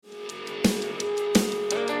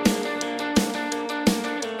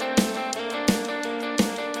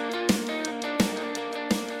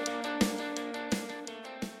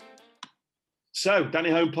So, Danny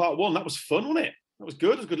Home Part 1, that was fun, wasn't it? That was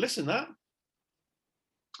good. It was a good listen, that.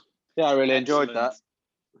 Yeah, I really enjoyed that.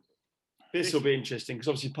 This will be interesting because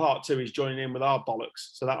obviously Part 2 is joining in with our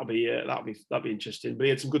bollocks, so that'll be interesting. But he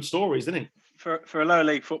had some good stories, didn't he? For a lower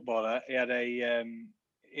league footballer, he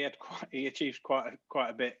achieved quite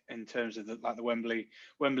a bit in terms of the Wembley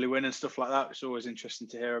win and stuff like that. It's always interesting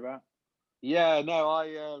to hear about. Yeah, no, I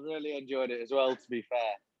really enjoyed it as well. To be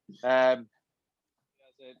fair,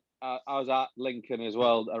 I was at Lincoln as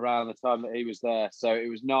well around the time that he was there, so it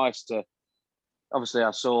was nice to. Obviously,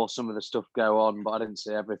 I saw some of the stuff go on, but I didn't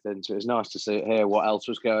see everything. So it was nice to hear what else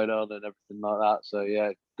was going on and everything like that. So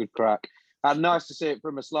yeah, good crack. And nice to see it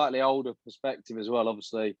from a slightly older perspective as well.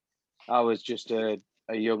 Obviously, I was just a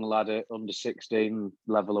young lad at under 16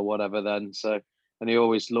 level or whatever then. So, and he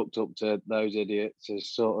always looked up to those idiots as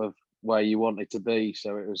sort of where you wanted to be.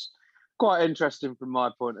 So it was quite interesting from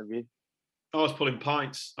my point of view. I was pulling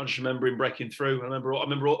pints. I just remember him breaking through. I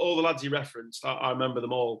remember all the lads he referenced. I remember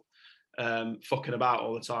them all. Fucking about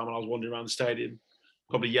all the time when I was wandering around the stadium,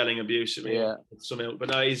 probably yelling abuse at me. Yeah. But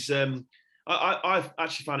no, he's. I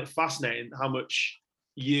actually found it fascinating how much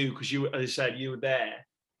because you, as I said, you were there,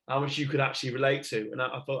 how much you could actually relate to, and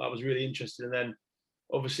I thought that was really interesting. And then,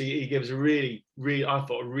 obviously, he gives a really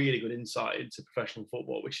good insight into professional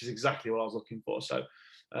football, which is exactly what I was looking for. So,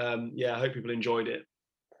 I hope people enjoyed it.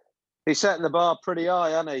 He's setting the bar pretty high,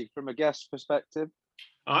 hasn't he, from a guest perspective?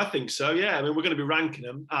 I think so, yeah. I mean, we're going to be ranking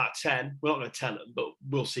them out of 10. We're not going to tell them, but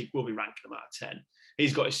we'll see. We'll be ranking them out of 10.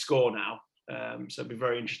 He's got his score now, so it'll be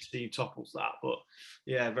very interesting to see who topples that. But,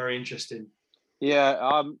 yeah, very interesting.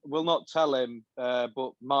 Yeah, we'll not tell him,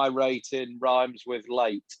 but my rating rhymes with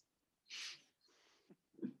late.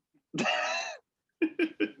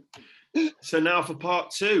 So now for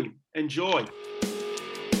Part 2. Enjoy.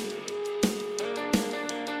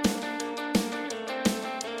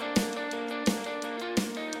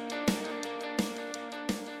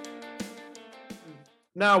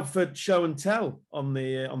 Now for show and tell on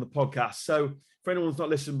the podcast. So for anyone who's not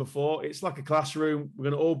listened before, it's like a classroom.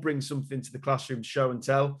 We're going to all bring something to the classroom to show and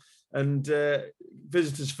tell. And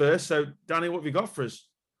visitors first. So Danny, what have you got for us?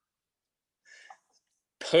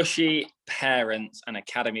 Pushy parents and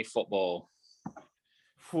academy football.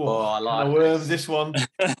 I like worms, this one.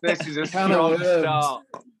 This is a strong start.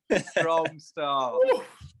 Strong start.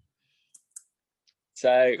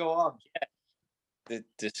 So go on. Yeah.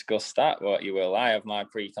 Discuss that what you will. I have my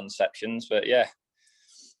preconceptions, but yeah.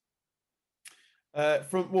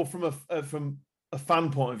 From a fan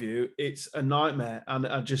point of view, it's a nightmare, and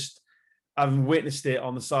I've witnessed it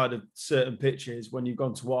on the side of certain pitches when you've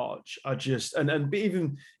gone to watch. And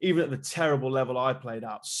even at the terrible level I played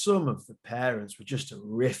at, some of the parents were just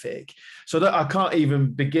horrific. So that I can't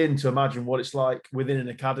even begin to imagine what it's like within an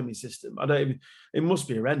academy system. It must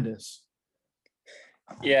be horrendous.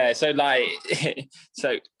 Yeah, so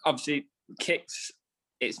obviously kicks,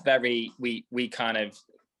 it's very we kind of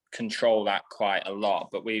control that quite a lot,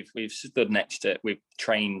 but we've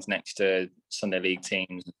trained next to Sunday League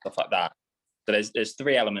teams and stuff like that. So there's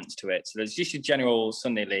three elements to it. So there's just your general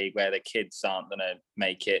Sunday League where the kids aren't gonna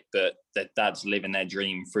make it, but their dad's living their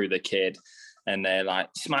dream through the kid, and they're like,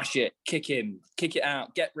 smash it, kick him, kick it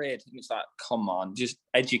out, get rid. And it's like, come on, just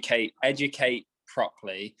educate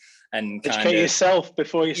properly and educate yourself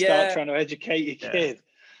before you start trying to educate your kid.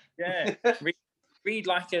 Yeah. Read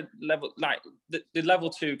like a level, like the level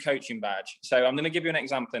 2 coaching badge. So I'm going to give you an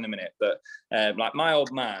example in a minute, but like my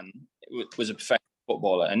old man was a professional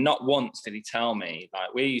footballer, and not once did he tell me,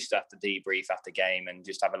 like, we used to have to debrief after game and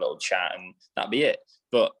just have a little chat and that'd be it.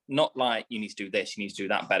 But not like, you need to do this, you need to do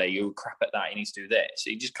that better, you're crap at that, you need to do this. So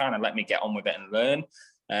he just kind of let me get on with it and learn.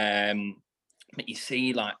 But you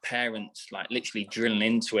see, like, parents, like, literally drilling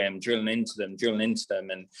into them.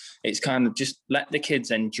 And it's kind of just let the kids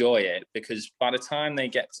enjoy it, because by the time they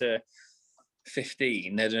get to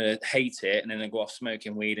 15, they're going to hate it. And then they go off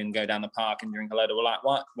smoking weed and go down the park and drink a load of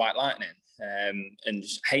white lightning and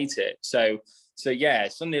just hate it. So yeah,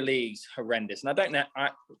 Sunday League's horrendous. And I don't know,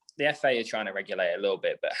 the FA are trying to regulate it a little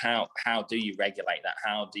bit, but how do you regulate that?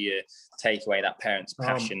 How do you take away that parent's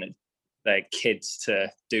passion and their kids to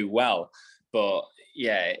do well? But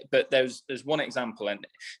yeah, but there's one example, and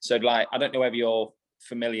so, like, I don't know whether you're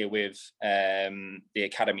familiar with the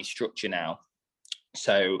academy structure now.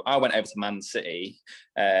 So I went over to Man City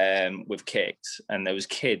with Kicks, and there was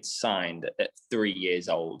kids signed at 3 years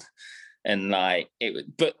old, and like it.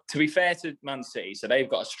 But to be fair to Man City, so they've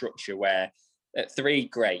got a structure where At 3,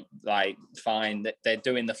 great, like fine. They're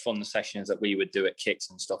doing the fun sessions that we would do at Kicks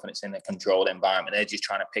and stuff, and it's in a controlled environment. They're just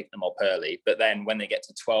trying to pick them up early. But then when they get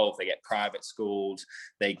to 12, they get private schools,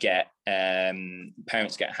 they get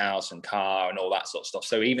parents get house and car and all that sort of stuff.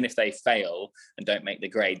 So even if they fail and don't make the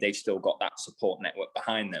grade, they've still got that support network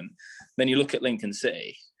behind them. Then you look at Lincoln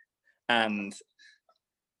City, and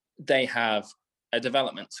they have a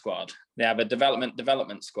development squad. They have a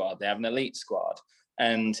development squad. They have an elite squad.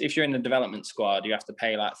 And if you're in the development squad, you have to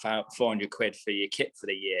pay like 400 quid for your kit for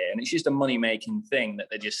the year. And it's just a money-making thing that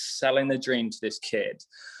they're just selling the dream to this kid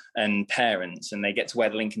and parents, and they get to wear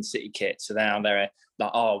the Lincoln City kit. So now they're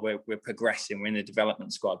like, oh, we're progressing, we're in the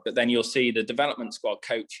development squad. But then you'll see the development squad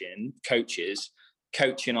coaches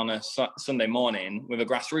coaching on a Sunday morning with a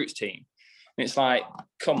grassroots team. And it's like,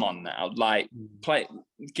 come on now, like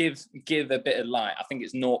give a bit of light. I think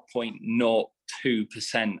it's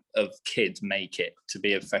 0.02% of kids make it to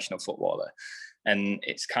be a professional footballer. And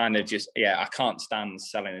it's kind of just, I can't stand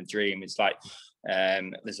selling a dream. It's like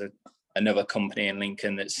there's another company in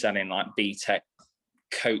Lincoln that's selling like BTEC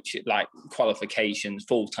coach, like qualifications,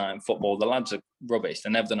 full-time football. The lads are rubbish.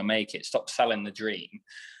 They're never going to make it. Stop selling the dream.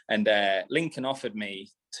 And Lincoln offered me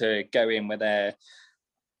to go in with their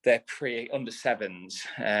under 7s,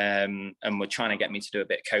 and were trying to get me to do a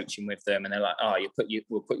bit of coaching with them. And they're like, oh,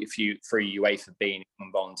 we'll put you free UEFA B and you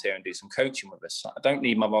can volunteer and do some coaching with us. I don't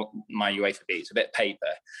need my UEFA B. It's a bit of paper.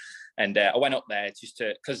 And I went up there just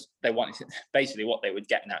because they wanted to, basically what they were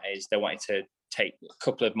getting at is they wanted to take a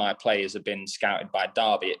couple of my players have been scouted by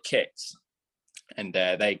Derby at Kicks. And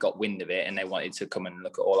they got wind of it, and they wanted to come and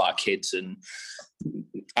look at all our kids. And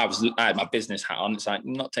I had my business hat on. It's like,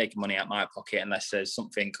 I'm not taking money out my pocket unless there's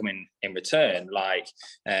something coming in return. Like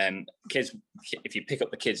kids, if you pick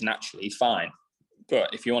up the kids naturally, fine.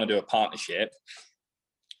 But if you want to do a partnership,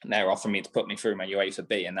 they're offering me to put me through my UEFA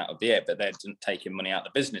B, and that would be it. But they're taking money out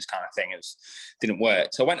of the business kind of thing. It didn't work.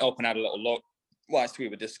 So I went up and had a little look whilst we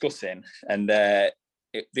were discussing, and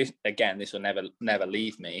this will never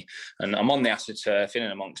leave me. And I'm on the AstroTurf, in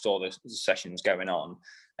and amongst all the sessions going on,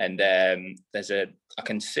 and I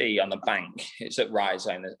can see on the bank, it's at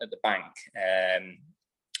Rhizome at the bank,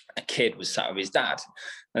 a kid was sat with his dad,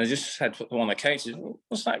 and I just said to one of the coaches,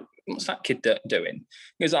 what's that kid doing?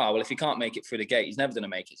 He goes, oh, well, if he can't make it through the gate, he's never going to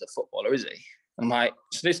make it as a footballer, is he? I'm like,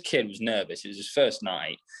 so this kid was nervous. It was his first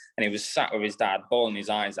night, and he was sat with his dad, bawling his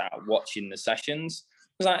eyes out, watching the sessions.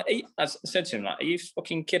 I said to him, like, are you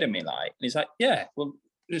fucking kidding me? Like, and he's like, yeah, well,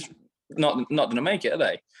 just not going to make it, are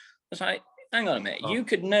they? I was like, hang on a minute. You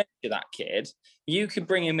could nurture that kid. You could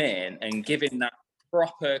bring him in and give him that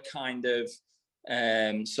proper kind of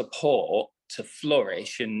support to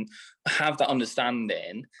flourish and have that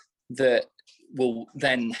understanding that will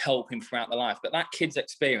then help him throughout the life. But that kid's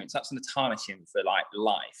experience, that's going to tarnish him for like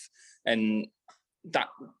life. And that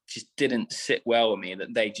just didn't sit well with me,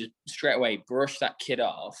 that they just straight away brushed that kid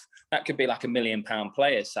off. That could be like £1 million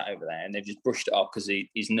player sat over there, and they've just brushed it off because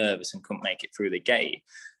he's nervous and couldn't make it through the gate.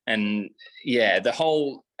 And the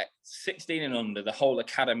whole 16 and under, the whole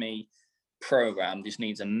academy program just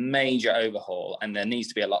needs a major overhaul, and there needs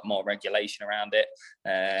to be a lot more regulation around it.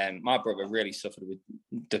 My brother really suffered with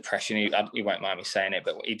depression. He won't mind me saying it,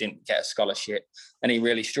 but he didn't get a scholarship, and he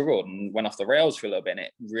really struggled and went off the rails for a little bit, and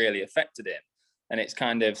it really affected him. And it's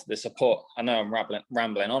kind of the support. I know I'm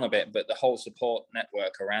rambling on a bit, but the whole support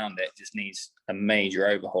network around it just needs a major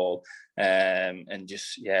overhaul, and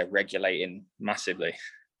just regulating massively.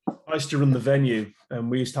 I used to run the venue,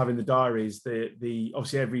 and we used to have in the diaries the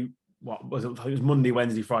obviously every it was Monday,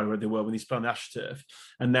 Wednesday, Friday where they were when they spun the AstroTurf,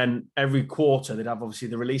 and then every quarter they'd have obviously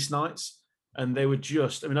the release nights. And they would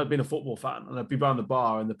just, I'd been a football fan, and I'd be behind the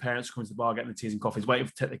bar, and the parents coming to the bar getting the teas and coffees, waiting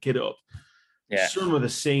to take the kid up. Yeah. Some of the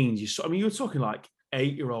scenes you were talking like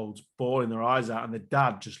 8-year-olds bawling their eyes out, and the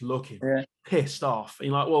dad just looking pissed off. And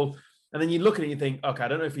you're like, well, and then you look at it and you think, okay, I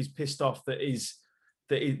don't know if he's pissed off that his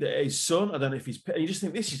son. I don't know if he's. And you just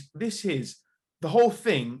think this is the whole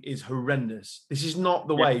thing is horrendous. This is not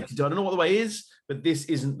the way to do it. I don't know what the way is, but this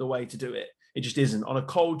isn't the way to do it. It just isn't. On a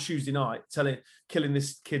cold Tuesday night, killing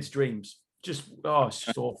this kid's dreams. It's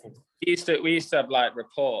just awful. We used to have like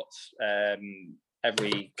reports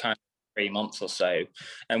every kind of 3 months or so,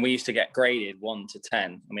 and we used to get graded 1 to 10,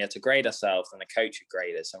 and we had to grade ourselves, and the coach would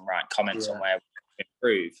grade us and write comments on where we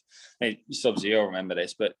improve. Obviously you'll remember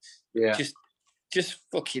this, but just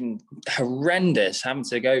fucking horrendous having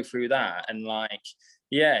to go through that. And like,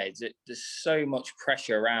 there's so much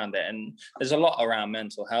pressure around it, and there's a lot around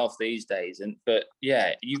mental health these days. But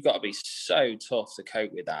you've got to be so tough to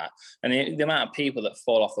cope with that. And the amount of people that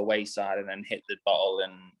fall off the wayside and then hit the bottle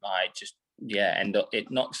and like just end up,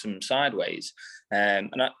 it knocks them sideways.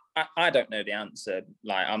 And I don't know the answer.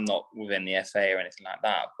 Like, I'm not within the FA or anything like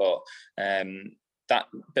that, but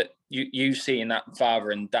you seeing that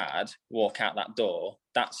father and dad walk out that door,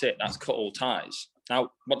 that's it. That's cut all ties.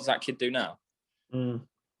 Now, what does that kid do now? Do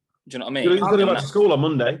you know what I mean? He's going to go back to school on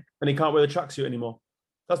Monday, and he can't wear the tracksuit anymore.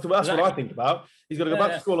 That's what I think about. He's going to go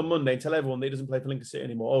back to school on Monday and tell everyone that he doesn't play for Lincoln City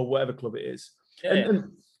anymore, or whatever club it is.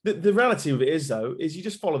 And the reality of it is, though, is you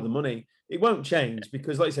just follow the money. It won't change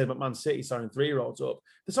because, like you said, about Man City signing 3-year-olds up.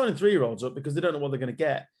 They're signing 3-year-olds up because they don't know what they're going to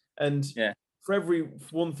get. And for every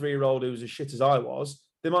 1 3-year-old who's as shit as I was,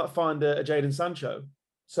 they might find a Jadon Sancho.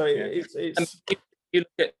 So it's.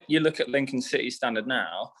 You look at Lincoln City standard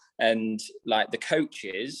now, and like the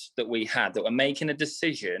coaches that we had that were making a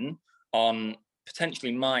decision on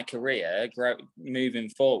potentially my career moving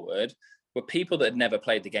forward were people that had never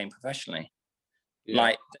played the game professionally.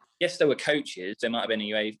 Like, yes, there were coaches. They might have been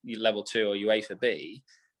a level 2 or UEFA B,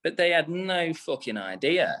 but they had no fucking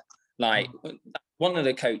idea. Like, one of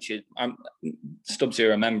the coaches, Stubbs, you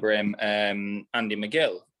remember him, Andy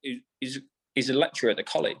McGill, he's a lecturer at the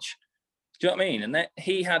college. Do you know what I mean? And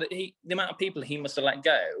he had the amount of people he must have let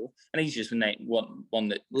go, and he's just one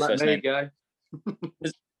that let me go.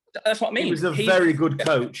 That's what I mean. He was a very good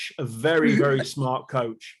coach, a very, very smart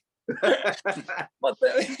coach.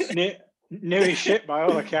 Knew his shit by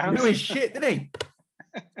all accounts. Knew his shit, didn't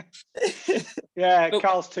he? Yeah,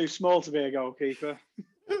 Carl's too small to be a goalkeeper.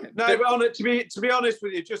 No, but to be honest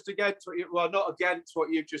with you, just against not against what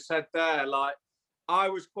you've just said there. Like, I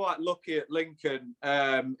was quite lucky at Lincoln,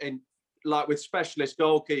 with specialist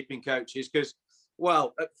goalkeeping coaches, because,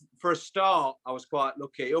 for a start, I was quite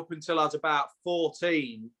lucky. Up until I was about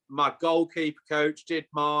 14, my goalkeeper coach did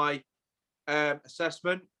my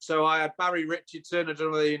assessment. So I had Barry Richardson. I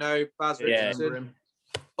don't know whether you know Baz Richardson.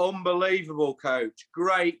 Unbelievable coach,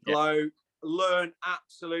 great bloke. Learned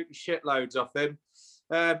absolutely shitloads off him.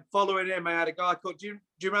 Following him, I had a guy called. Do you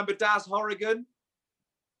remember Daz Horrigan?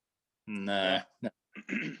 No.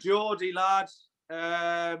 Geordie lad.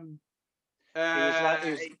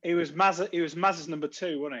 He was Maz's number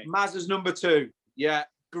 2, wasn't he? Maz's number 2. Yeah,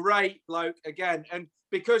 great bloke again. And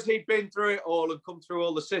because he'd been through it all and come through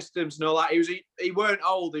all the systems and all that, he weren't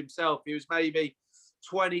old himself. He was maybe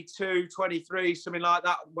 22, 23, something like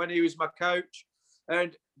that when he was my coach.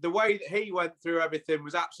 And the way that he went through everything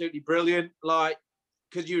was absolutely brilliant. Like,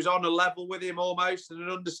 because you was on a level with him almost and an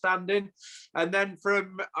understanding. And then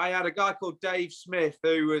I had a guy called Dave Smith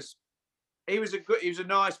he was a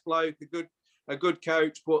nice bloke, a good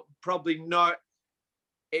coach, but probably not.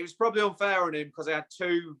 It was probably unfair on him because I had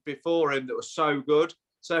 2 before him that were so good.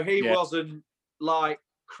 So he wasn't like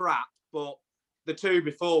crap, but the 2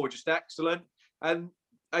 before were just excellent. And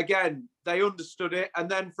again, they understood it. And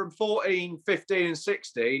then from 14, 15 and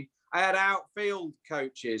 16, I had outfield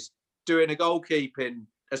coaches doing a goalkeeping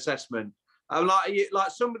assessment. And like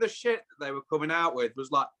some of the shit that they were coming out with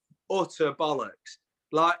was like utter bollocks.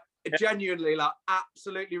 Like, genuinely, like,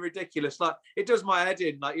 absolutely ridiculous. Like, it does my head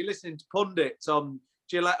in. Like, you're listening to pundits on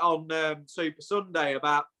Super Sunday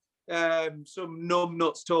about some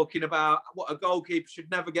numbnuts talking about what a goalkeeper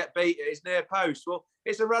should never get beat at his near post. Well,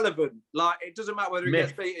 it's irrelevant. Like, it doesn't matter whether he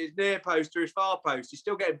gets beat at his near post or his far post. He's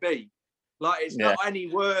still getting beat. Like, it's not any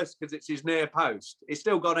worse because it's his near post. It's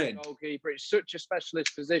still gone in. Goalkeeper, it's such a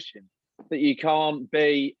specialist position that you can't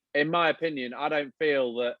be. In my opinion, I don't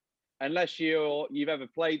feel that unless you've ever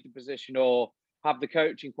played the position or have the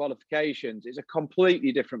coaching qualifications, it's a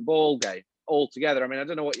completely different ball game altogether. I mean, I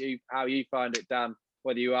don't know how you find it, Dan,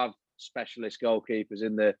 whether you have specialist goalkeepers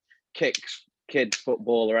in the kids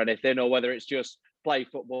football or anything, or whether it's just play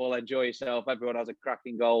football, enjoy yourself, everyone has a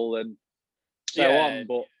cracking goal and so on.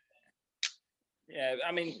 But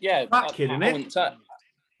I mean, fat kid, isn't it?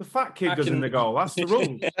 The fat kid goes in the goal. That's the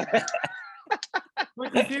rule. We're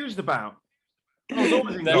confused about. I was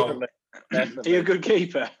always in goal. Are you a good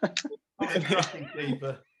keeper?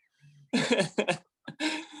 Keeper.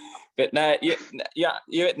 But no, you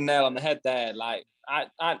hit the nail on the head there. Like,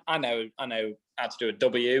 I know how to do a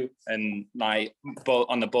W and like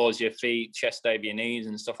on the balls of your feet, chest over your knees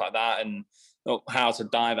and stuff like that, and how to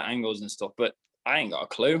dive at angles and stuff. But I ain't got a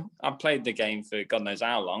clue. I've played the game for God knows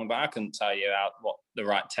how long, but I couldn't tell you what the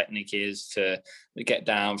right technique is to get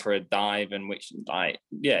down for a dive and which, I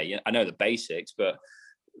know the basics, but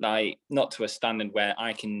like not to a standard where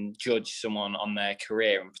I can judge someone on their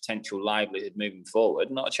career and potential livelihood moving forward.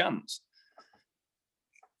 Not a chance.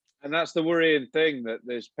 And that's the worrying thing, that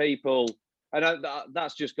there's people, and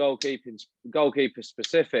that's just goalkeeper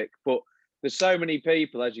specific, but there's so many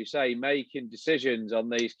people, as you say, making decisions on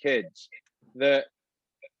these kids that,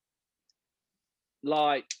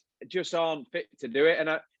 like, just aren't fit to do it.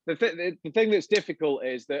 And the thing that's difficult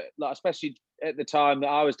is that, like, especially at the time that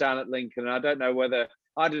I was down at Lincoln, and I don't know whether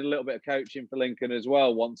I did a little bit of coaching for Lincoln as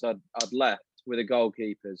well once I'd left with the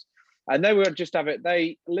goalkeepers, and they were just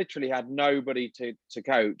they literally had nobody to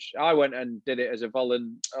coach. I went and did it as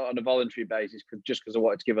on a voluntary basis, just because I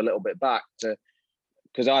wanted to give a little bit back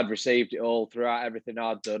because I'd received it all throughout everything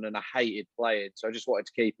I'd done, and I hated playing, so I just wanted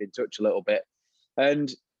to keep in touch a little bit.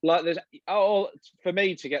 And like, there's for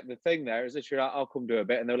me to get the thing there is literally like, I'll come do a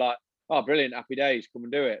bit, and they're like, "Oh, brilliant, happy days, come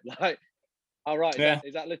and do it." Like, all right,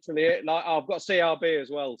 is that literally it? Like, I've got CRB as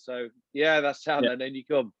well, so yeah, that's how. And then you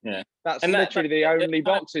come. Yeah, that's literally the only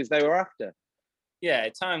boxes they were after. Yeah,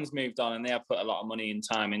 time's moved on, and they have put a lot of money and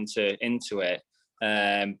time into it.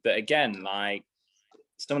 But again, like,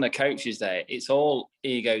 some of the coaches there, it's all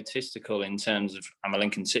egotistical in terms of, I'm a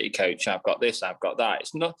Lincoln City coach, I've got this, I've got that.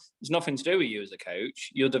 It's nothing to do with you as a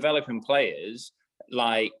coach. You're developing players.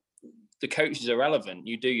 Like, the coach is irrelevant.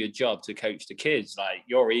 You do your job to coach the kids. Like,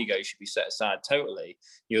 your ego should be set aside totally.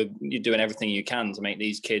 You're doing everything you can to make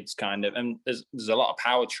these kids kind of, and there's a lot of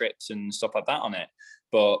power trips and stuff like that on it.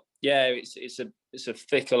 But yeah, it's a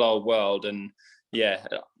fickle old world, and yeah,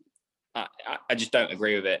 I just don't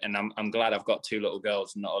agree with it. And I'm glad I've got 2 little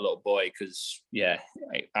girls and not a little boy, because yeah,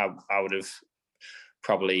 I would have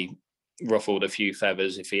probably ruffled a few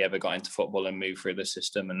feathers if he ever got into football and moved through the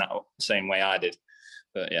system and that same way I did.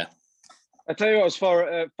 But yeah. I tell you what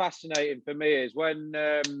was fascinating for me is when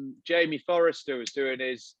Jamie Forrester was doing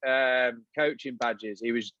his coaching badges,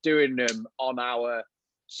 he was doing them on our,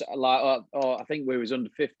 I think we was under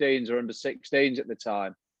 15s or under 16s at the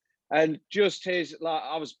time. And just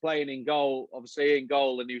I was playing in goal,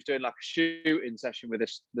 and he was doing like a shooting session with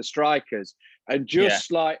the strikers. And just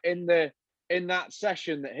like in that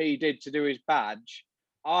session that he did to do his badge,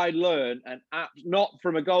 I learned, and not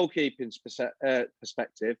from a goalkeeping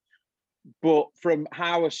perspective, but from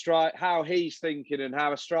how he's thinking and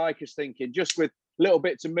how a striker's thinking, just with little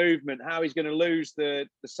bits of movement, how he's going to lose the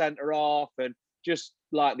centre off, and just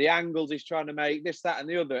like the angles he's trying to make, this, that, and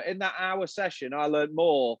the other. In that hour session, I learned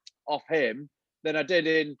more off him than I did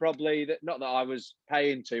in probably not that I was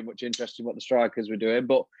paying too much interest in what the strikers were doing,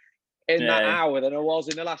 but in that hour than I was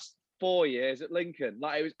in the last 4 years at Lincoln.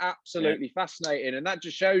 Like, it was absolutely fascinating, and that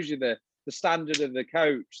just shows you the standard of the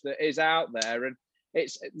coach that is out there. And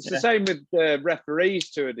it's the same with the referees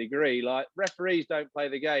to a degree. Like, referees don't play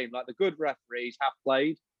the game. Like, the good referees have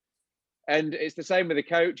played, and it's the same with the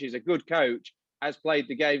coaches. A good coach has played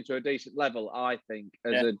the game to a decent level, I think,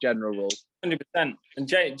 as a general rule. 100%. And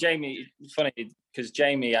Jamie, funny, because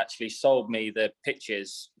Jamie actually sold me the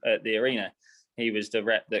pitches at the arena. He was the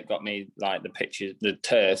rep that got me like the pitches, the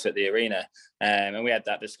turf at the arena. And we had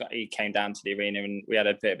that he came down to the arena and we had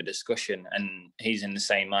a bit of a discussion, and he's in the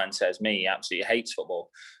same mindset as me. He absolutely hates football.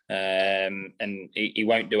 And he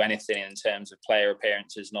won't do anything in terms of player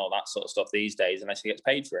appearances and all that sort of stuff these days unless he gets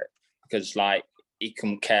paid for it, because like, he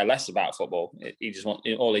couldn't care less about football. He just wants,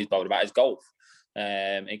 all he's bothered about is golf.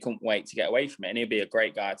 He couldn't wait to get away from it. And he'd be a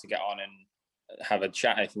great guy to get on and have a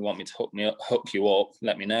chat. If you want me to hook you up,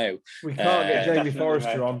 let me know. We can't get Jamie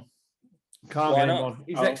Forrester on. Can't get him on.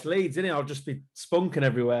 He's ex-Leeds, isn't he? I'll just be spunking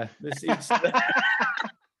everywhere.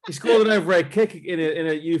 He scored an overhead kick in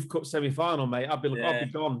a Youth Cup semi-final, mate. I'd be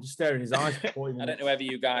gone, just staring in his eyes. I don't know whether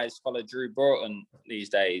you guys follow Drew Broughton these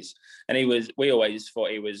days, and we always thought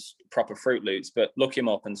he was proper Fruit Loops, but look him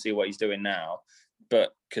up and see what he's doing now.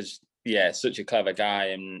 But because such a clever guy,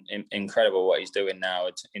 and incredible what he's doing now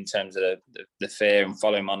in terms of the fear, and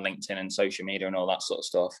follow him on LinkedIn and social media and all that sort of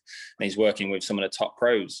stuff. And he's working with some of the top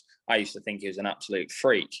pros. I used to think he was an absolute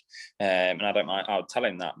freak, and I don't mind. I'll tell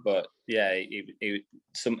him that, but yeah,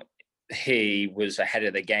 he was ahead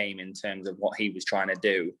of the game in terms of what he was trying to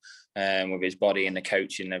do with his body and the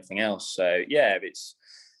coaching and everything else. So yeah, it's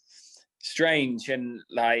strange, and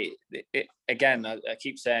like again, I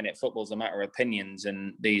keep saying it, football's a matter of opinions,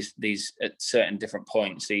 and these at certain different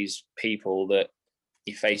points, these people that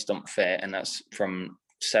your face don't fit, and that's from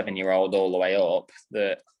 7-year-old all the way up,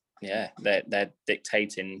 that they're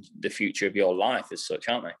dictating the future of your life as such,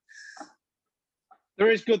 aren't they?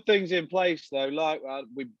 There is good things in place though, like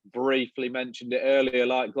we briefly mentioned it earlier,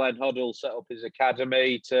 like Glenn Hoddle set up his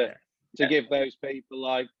academy to give those people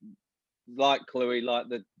like Chloe,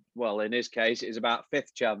 in his case, it's about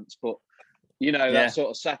 5th chance, but that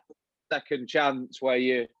sort of second chance where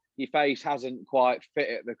your face hasn't quite fit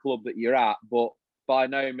at the club that you're at, but by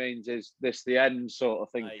no means is this the end sort of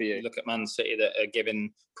thing for you. You look at Man City that are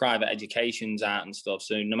giving private educations out and stuff,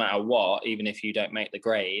 so no matter what, even if you don't make the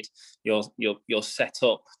grade, you're set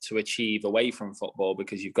up to achieve away from football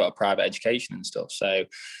because you've got a private education and stuff. So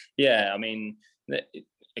yeah, I mean,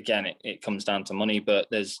 again, it comes down to money. But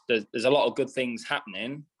there's a lot of good things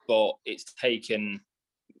happening, but it's taken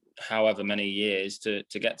however many years to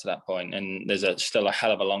get to that point, and there's still a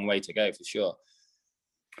hell of a long way to go for sure.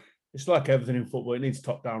 It's like everything in football; it needs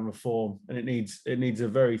top-down reform, and it needs a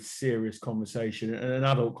very serious conversation and an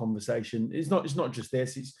adult conversation. It's not just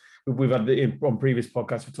this. We've had on previous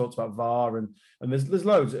podcasts we talked about VAR and there's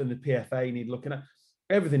loads, and the PFA need looking at.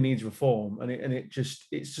 Everything needs reform, and it's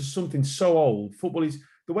just something so old. Football is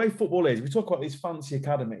the way football is. We talk about these fancy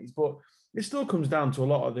academies, but it still comes down to a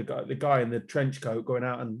lot of the guy in the trench coat going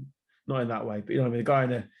out, and not in that way, but you know what I mean, the guy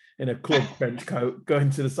in a club trench coat going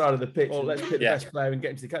to the side of the pitch. Or let's pick the best player and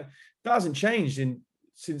get into the academy. That hasn't changed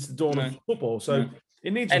since the dawn of football. So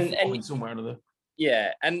it needs reform somewhere or another.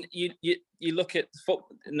 Yeah, and you look at football.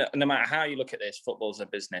 No matter how you look at this, football's a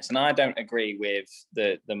business, and I don't agree with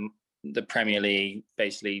the Premier League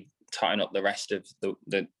basically tying up the rest of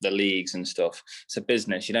the leagues and stuff. It's a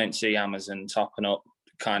business. You don't see Amazon topping up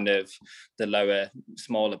kind of the lower,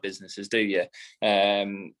 smaller businesses, do you?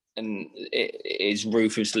 And it is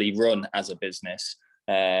ruthlessly run as a business.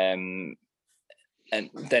 And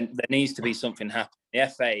then there needs to be something happen. The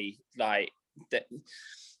FA,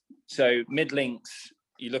 so Midlinks,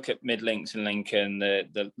 you look at Midlinks and Lincoln,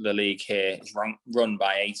 the league here is run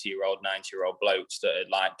by 80-year-old, 90-year-old blokes that are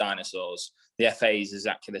like dinosaurs. The FA is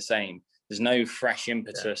exactly the same. There's no fresh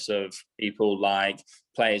impetus of people like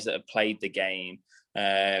players that have played the game,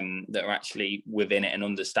 that are actually within it and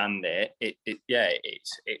understand it.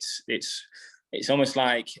 It's almost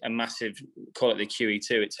like a massive, call it the QE2.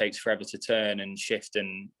 It takes forever to turn and shift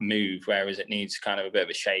and move, whereas it needs kind of a bit of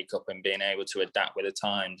a shake up and being able to adapt with the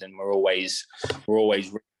times. And we're always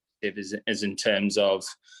reactive as in terms of,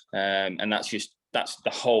 and that's the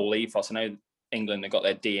whole ethos. I know England have got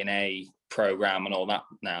their DNA program and all that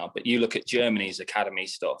now, but you look at Germany's academy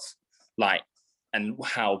stuff, and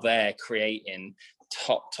how they're creating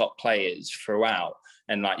top players throughout.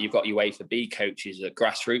 And you've got UEFA B coaches at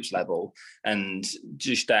grassroots level, and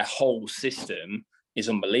just their whole system is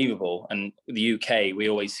unbelievable. And the UK, we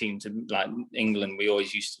always seem to, England, we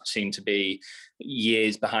always used to seem to be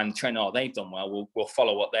years behind the trend. Oh, they've done well. We'll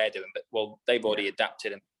follow what they're doing. But they've already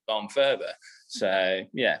adapted and gone further. So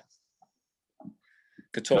yeah,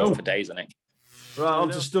 could talk for days on it. Right, on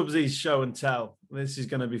to Stubbsy's show and tell. This is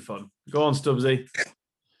going to be fun. Go on, Stubbsy.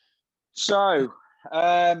 So,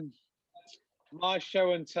 my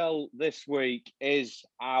show and tell this week is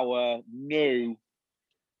our new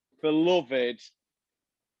beloved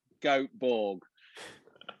Goatborg.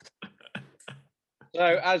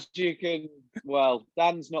 So, as you can,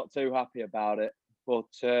 Dan's not too happy about it, but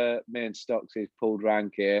me and Stocksy's pulled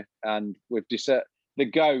rank here, and we've decided the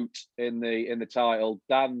goat in the title.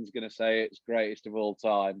 Dan's going to say it's greatest of all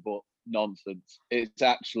time, but nonsense. It's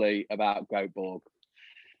actually about Goatborg.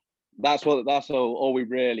 That's all we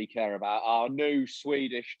really care about. Our new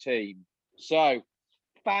Swedish team. So,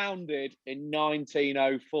 founded in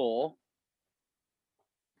 1904.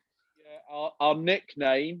 Our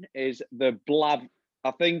nickname is the Blav.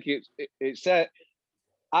 I think it's said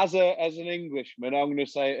as an Englishman, I'm going to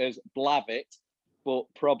say it as Blavit, but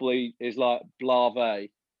probably is like Blave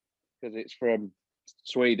because it's from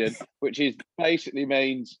Sweden, which is basically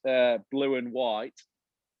means blue and white.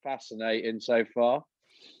 Fascinating so far.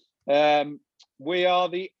 We are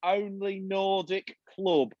the only Nordic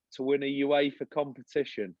club to win a UEFA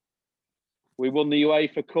competition. We won the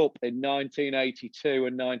UEFA Cup in 1982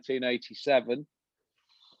 and 1987.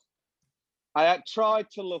 I had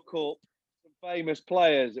tried to look up some famous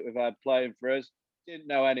players that we've had playing for us. Didn't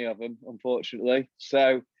know any of them, unfortunately.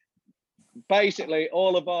 So basically,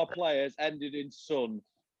 all of our players ended in son.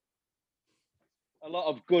 A lot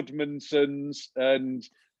of Goodmansons and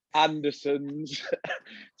Andersons.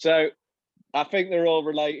 So I think they're all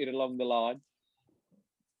related along the line.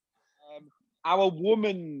 Our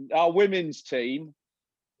women's team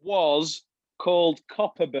was called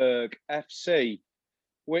Kopparberg FC,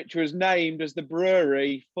 which was named as the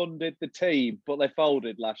brewery funded the team, but they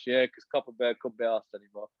folded last year because Kopparberg couldn't be asked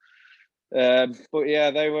anymore. But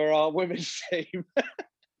yeah, they were our women's team.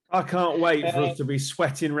 I can't wait for us to be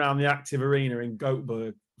sweating around the Active Arena in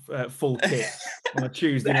Goatberg full kit on a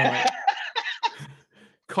Tuesday night.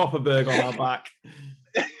 Kopparberg on our back.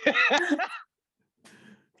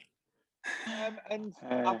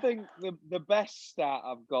 I think the best stat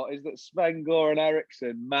I've got is that Sven-Goran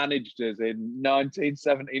Eriksson managed us in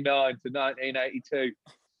 1979 to 1982.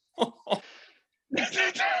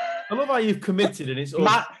 I love how you've committed, and it's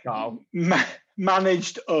all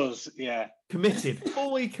managed us, yeah. Committed,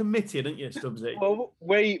 fully committed, aren't you, Stubbsy? Well,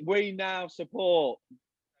 we now support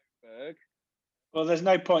Berg. Well, there's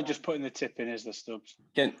no point just putting the tip in, is there, Stubbs?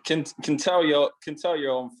 Can tell you're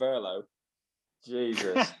on furlough.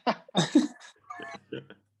 Jesus.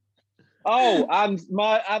 Oh, and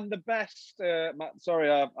the best.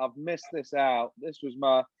 Sorry, I've missed this out. This was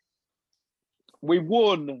we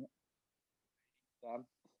won.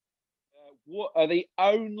 What are the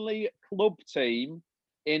only club team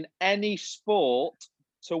in any sport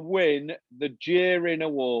to win the Djurin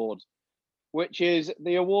Award, which is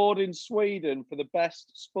the award in Sweden for the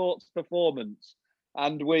best sports performance,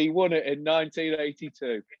 and we won it in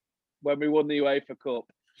 1982 when we won the UEFA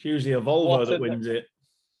Cup. It's usually a Volvo that wins it.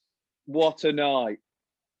 What a night!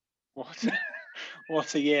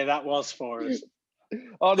 What a year that was for us.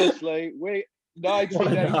 Honestly,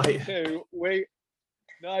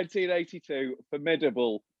 1982,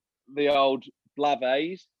 formidable. The old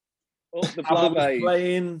Blaves, up the Blaves.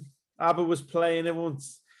 ABBA was playing.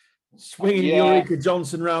 Everyone's swinging Eureka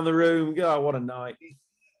Johnson around the room. Oh, what a night!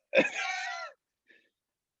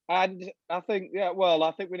 And I think,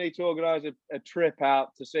 we need to organise a trip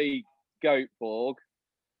out to see Göteborg,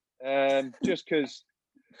 just because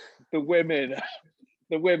the women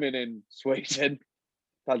in Sweden,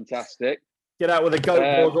 fantastic. Get out with the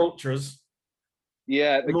Göteborg Ultras.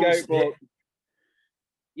 Yeah, the Göteborg.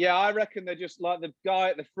 Yeah, I reckon they're just like the guy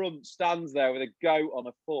at the front stands there with a goat on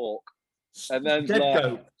a fork, and then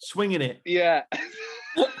goat swinging it. Yeah,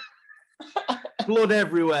 blood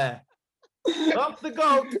everywhere. Up the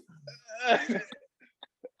goat.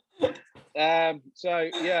 So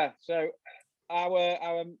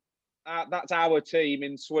our that's our team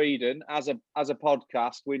in Sweden. As a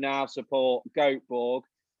podcast, we now support Göteborg,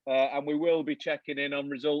 and we will be checking in on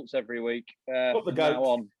results every week. Put the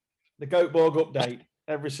goat the Göteborg update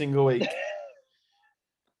every single week.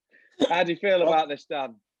 How do you feel about this,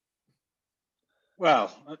 Dan?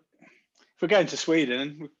 Well, if we're going to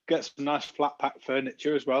Sweden, we get some nice flat pack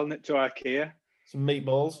furniture as well, nip to IKEA. Some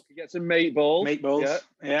meatballs. You get some meatballs.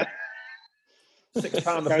 Yeah.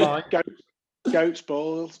 £6 a pint. Goat's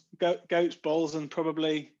balls, and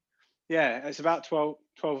probably, it's about 12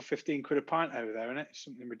 or 15 quid a pint over there, isn't it?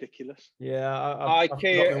 Something ridiculous. Yeah, I got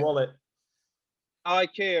my wallet.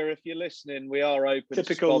 IKEA, if you're listening, we are open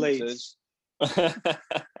Typical to sponsors.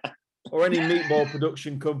 Or any meatball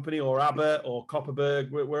production company, or ABBA, or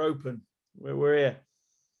Copperberg, we're open. We're here.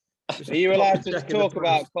 Are you allowed to talk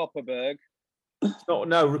about Copperberg?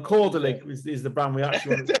 No, Recorderlig is the brand we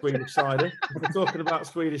actually want at Swedish cider. If we're talking about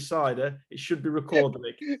Swedish cider, it should be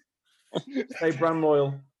Recorderlig. Stay brand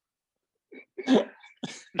loyal.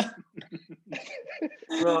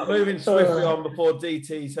 Right, moving swiftly on before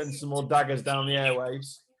DT sends some more daggers down the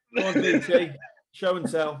airwaves. Go on, DT, show and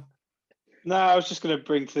tell. No, I was just going to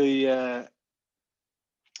bring to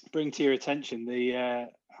your attention the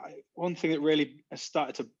one thing that really has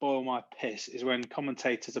started to boil my piss is when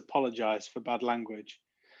commentators apologise for bad language.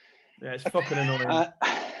 Yeah, it's fucking annoying.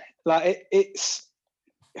 It's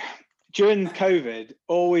during COVID,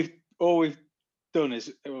 all we've done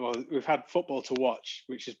is we've had football to watch,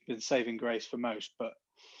 which has been saving grace for most. But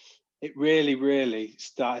it really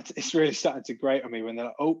started. It's really starting to grate on me when they're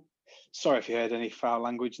like, "Oh, sorry if you heard any foul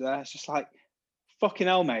language there." It's just like, fucking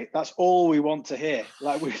hell, mate. That's all we want to hear.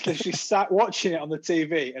 Like, we've literally sat watching it on the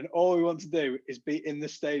TV, and all we want to do is be in the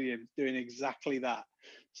stadium doing exactly that.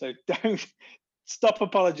 So don't stop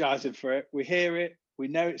apologising for it. We hear it. We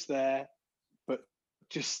know it's there. But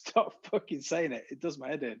just stop fucking saying it. It does my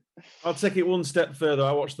head in. I'll take it one step further.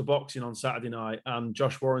 I watched the boxing on Saturday night, and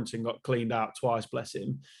Josh Warrington got cleaned out twice, bless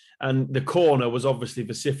him. And the corner was obviously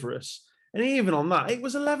vociferous. And even on that, it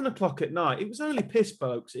was 11 o'clock at night. It was only piss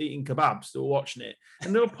blokes eating kebabs that were watching it.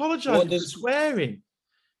 And they were apologising for swearing.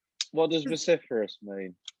 What does vociferous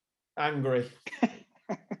mean? Angry.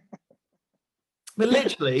 But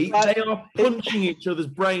literally, they are punching each other's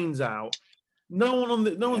brains out. No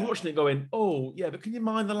one's watching it going, "Oh, yeah, but can you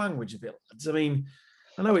mind the language a bit, lads?" I mean,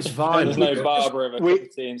 I know it's violent. There's no barber of a cup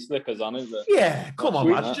of tea and slippers on, is there? Yeah, come on,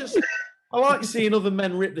 man. I like seeing other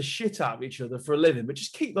men rip the shit out of each other for a living, but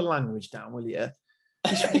just keep the language down, will you?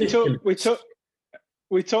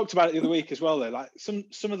 We talked about it the other week as well, though. Like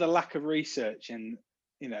some of the lack of research in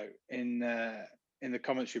the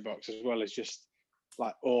commentary box as well is just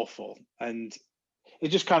like awful, and it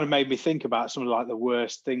just kind of made me think about some of like the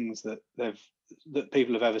worst things that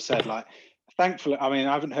people have ever said. Like, thankfully, I mean,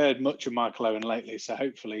 I haven't heard much of Michael Owen lately, so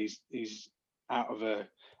hopefully he's out of a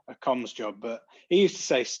comms job, but he used to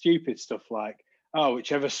say stupid stuff like, "Oh,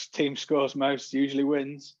 whichever team scores most usually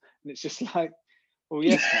wins," and it's just like, well,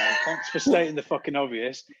 yes, man, thanks for stating the fucking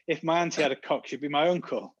obvious. If my auntie had a cock, she'd be my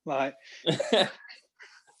uncle. Like,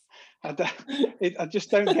 I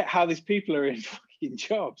just don't get how these people are in taking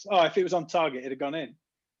jobs. Oh, if it was on target, it'd have gone in.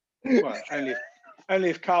 Well, only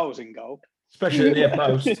if Carl was in goal. Especially at the near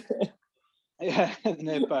post. Yeah, at the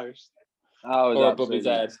near post. Or above his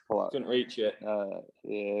head. Couldn't reach it. Yeah,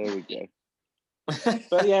 here we go.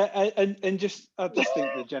 But yeah, and just I just think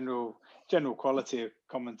the general quality of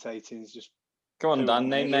commentating is just. Come on, Dan,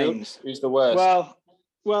 name names. Who's the worst? Well,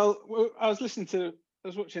 I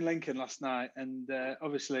was watching Lincoln last night, and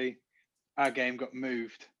obviously our game got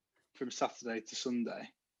moved from Saturday to Sunday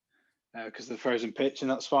because of the frozen pitch, and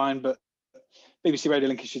that's fine. But BBC Radio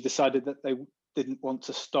Lincolnshire decided that they didn't want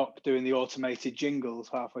to stop doing the automated jingles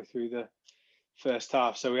halfway through the first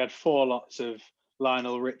half, so we had 4 lots of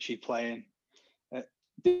Lionel Richie playing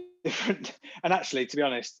different. And actually, to be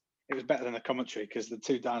honest, it was better than the commentary because the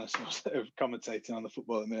 2 dinosaurs that are commentating on the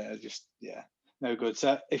football at the minute are just no good.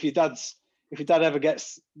 So if your dad ever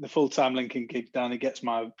gets the full-time Lincoln gig done, he gets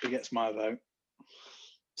my vote.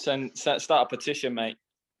 Start a petition, mate.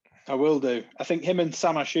 I will do. I think him and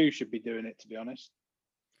Sam Ashu should be doing it, to be honest.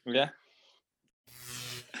 Yeah.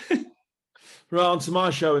 Right, on to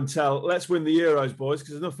my show and tell. Let's win the Euros, boys,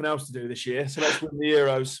 because there's nothing else to do this year. So let's win the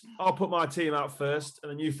Euros. I'll put my team out first, and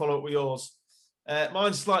then you follow up with yours.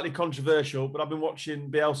 Mine's slightly controversial, but I've been watching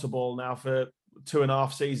Bielsa ball now for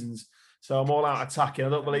 2.5 seasons. So I'm all out attacking. I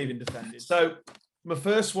don't believe in defending. So my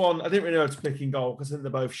first one, I didn't really know how to pick in goal because I think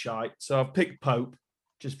they're both shite. So I've picked Pope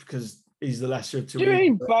just because he's the lesser of 2. Do you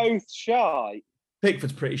mean both shy?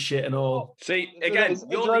 Pickford's pretty shit and all. See, again,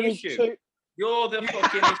 you're the issue. You're the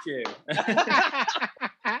fucking issue.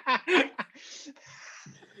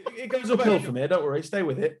 It goes uphill for me. Don't worry. Stay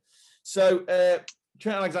with it. So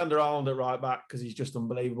Trent Alexander-Arnold at right back because he's just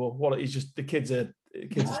unbelievable. He's just the kid's a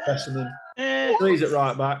specimen. He's at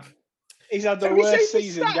right back. He's had the worst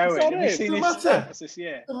season going. Have you seen his stats this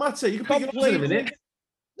year? Doesn't matter. You can pick it up in a minute.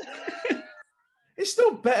 He's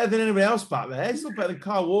still better than anybody else back there. He's still better than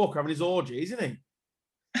Kyle Walker having his orgy, isn't he?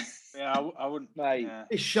 Yeah, I wouldn't. Mate. Yeah.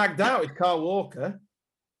 He's shagged out with Kyle Walker.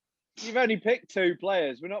 You've only picked 2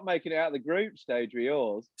 players. We're not making it out of the group stage with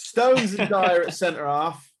yours. Stones and Dyer at centre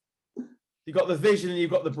half. You've got the vision and you've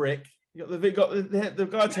got the brick. You've got the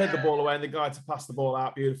guy to head the ball away and the guy to pass the ball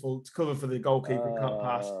out. Beautiful. To cover for the goalkeeper and can't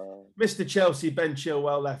pass. Mr. Chelsea, Ben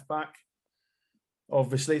Chilwell, left back.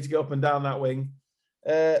 Obviously, to get up and down that wing.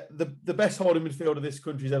 The best holding midfielder this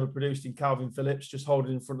country's ever produced in Calvin Phillips, just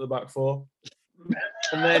holding in front of the back 4.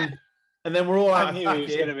 And then we're all out I knew attacking. he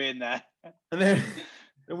was going to be in there. And then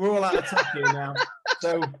we're all out attacking now.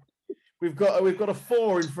 So we've got a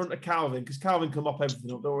 4 in front of Calvin because Calvin can mop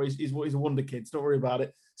everything up. Don't worry, he's a wonder kid. So don't worry about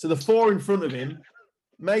it. So the 4 in front of him,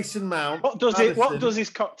 Mason Mount. What does his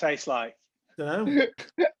cock taste like? I don't know.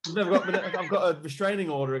 I've got a restraining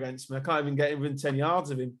order against me. I can't even get within 10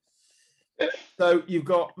 yards of him. So you've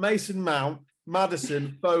got Mason Mount,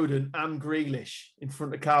 Maddison, Foden, and Grealish in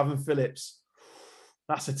front of Calvin Phillips.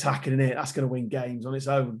 That's attacking, isn't it? That's going to win games on its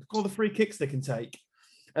own. Look all the free kicks they can take.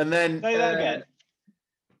 And then Say that again.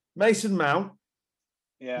 Mason Mount,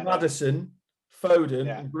 Maddison,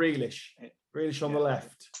 Foden, and Grealish. Grealish on the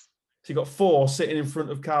left. So you've got 4 sitting in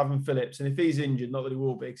front of Calvin Phillips. And if he's injured, not that he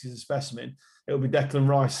will be because he's a specimen, it'll be Declan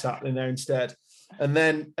Rice sat in there instead. And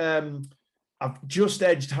then I've just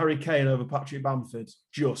edged Harry Kane over Patrick Bamford.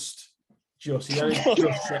 Just. He only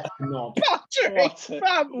just gets the nod.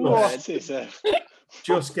 What is it?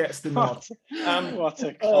 Just gets the nod. What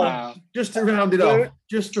a clown. Just to round it off,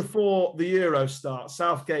 just before the Euro starts,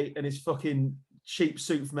 Southgate and his fucking cheap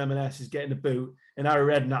suit from M&S is getting the boot, and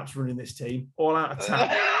Harry Redknapp's running this team. All out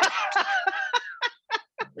attack.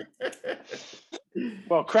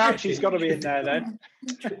 Well, Crouchy's got to be in there then.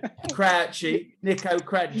 Crouchy, Nico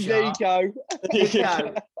Crenshaw.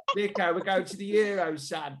 Nico, we're going to the Euros,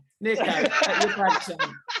 son. Nico, get your bags on.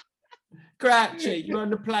 Crouchy, you're on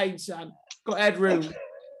the plane, son. Got headroom.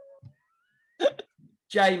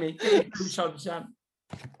 Jamie, get your boots on, son.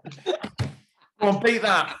 Go on, beat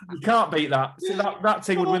that. You can't beat that. See, that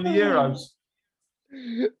team would win the Euros.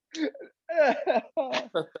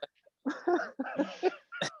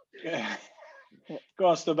 Go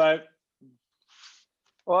on, Stubbo.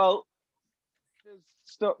 Well,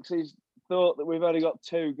 Stocksy's thought that we've only got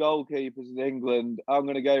 2 goalkeepers in England. I'm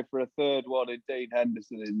going to go for a 3rd one in Dean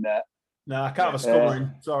Henderson in net. No, I can't have a scummer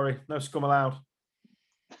in. Sorry, no scum allowed.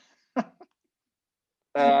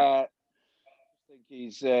 I think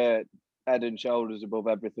he's head and shoulders above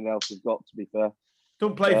everything else he's got, to be fair.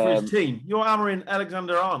 Don't play for his team. You're hammering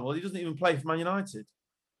Alexander-Arnold. He doesn't even play for Man United.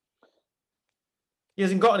 He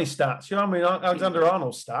hasn't got any stats. You're hammering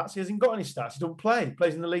Alexander-Arnold's stats. He hasn't got any stats. He don't play. He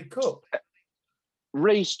plays in the League Cup.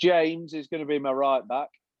 Reece James is going to be my right back.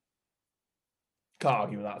 Can't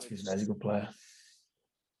argue with that. He's a good player.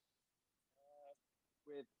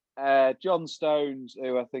 John Stones,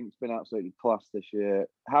 who I think's been absolutely class this year,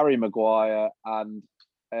 Harry Maguire, and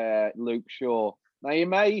Luke Shaw. Now you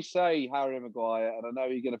may say Harry Maguire, and I know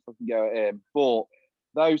you're going to fucking go at him, but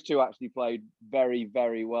those two actually played very,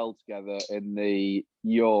 very well together in the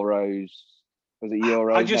Euros. Was it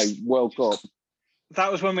Euros? No, World Cup.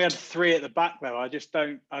 That was when we had 3 at the back, though. I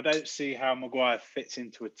don't see how Maguire fits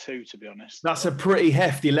into a 2, to be honest. That's a pretty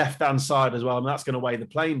hefty left-hand side as well. I mean, that's going to weigh the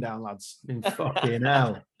plane down, lads. In fucking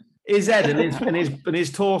hell. His head and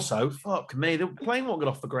his torso, fuck me, the plane won't get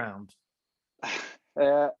off the ground.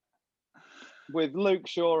 With Luke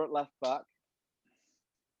Shaw at left back.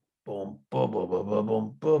 Boom, boom, boom, boom,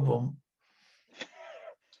 boom, boom, boom.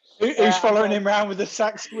 Who's following him around with the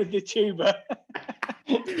sax with the tuba?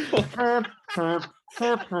 Get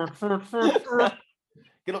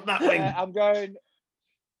up that wing. I'm going.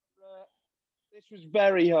 This was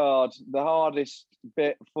very hard. The hardest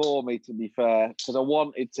bit for me, to be fair, because I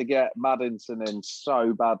wanted to get Maddinson in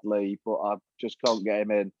so badly, but I just can't get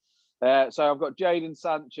him in. So I've got Jadon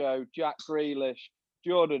Sancho, Jack Grealish,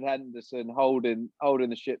 Jordan Henderson holding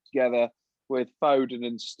the ship together with Foden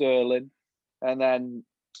and Sterling, and then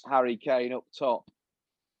Harry Kane up top.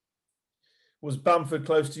 Was Bamford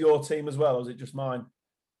close to your team as well, or was it just mine?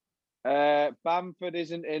 Bamford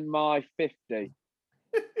isn't in my 50.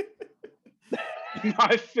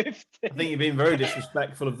 My 50. I think you've been very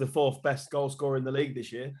disrespectful of the 4th best goal scorer in the league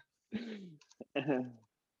this year.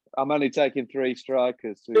 I'm only taking 3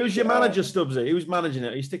 strikers. Who's your manager, Stubbsy? Who's managing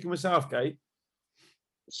it? Are you sticking with Southgate?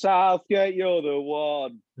 Southgate, you're the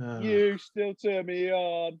one. Oh. You still turn me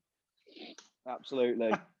on.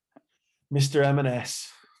 Absolutely. Mr.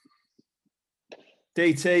 M&S.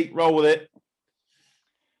 DT, roll with it.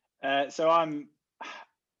 So I'm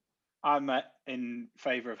in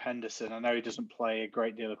favour of Henderson. I know he doesn't play a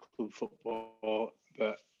great deal of club football,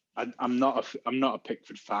 but I'm not a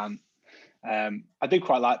Pickford fan. I do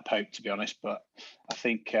quite like Pope, to be honest, but I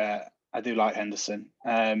think I do like Henderson.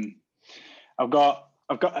 I've got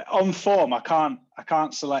on form. I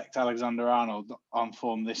can't select Alexander-Arnold on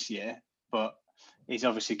form this year, but he's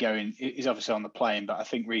obviously on the plane. But I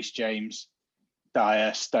think Reece James,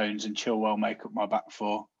 Dyer, Stones, and Chilwell make up my back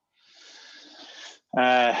 4.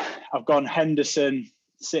 I've gone Henderson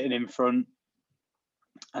sitting in front,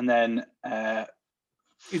 and then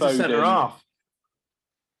he's a centre half.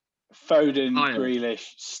 Foden, Grealish,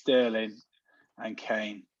 Sterling, and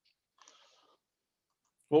Kane.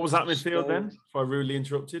 What was that midfield then? Before I rudely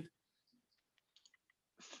interrupted.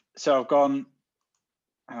 So I've gone.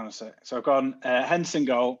 Hang on a sec. So I've gone Henderson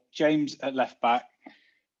goal, James at left back,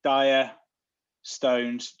 Dyer,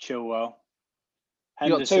 Stones, Chilwell.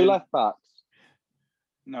 You got 2 left backs.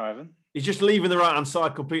 No, I haven't. He's just leaving the right-hand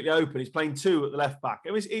side completely open. He's playing 2 at the left back.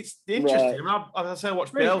 It's interesting. Right. I mean, I say I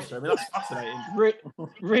watch Bielsa. I mean, that's fascinating.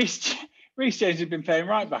 Reece James has been playing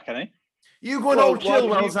right back, hasn't he? You go and hold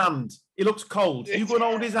Chilwell's hand. He looks cold. You go and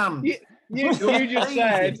hold his hand. You just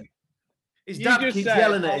said. His dad keeps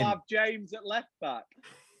yelling at him. I'll have James at left back.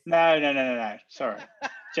 No. Sorry.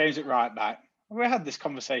 James at right back. We had this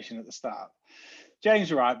conversation at the start.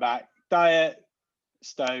 James right back. Dyer,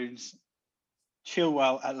 Stones,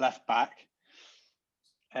 Chilwell at left back,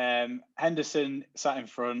 Henderson sat in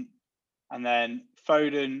front, and then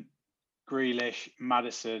Foden, Grealish,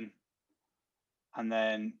 Maddison, and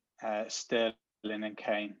then Sterling and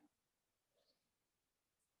Kane.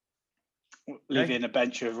 Leaving a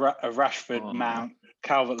bench of Rashford, Mount,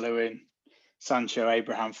 Calvert-Lewin, Sancho,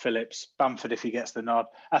 Abraham, Phillips, Bamford if he gets the nod.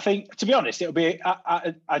 I think, to be honest, it'll be.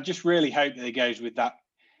 I just really hope that he goes with that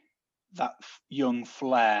young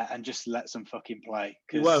flair and just lets them fucking play.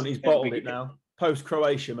 He won't. He's bottled it now. Post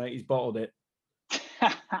Croatia, mate, he's bottled it.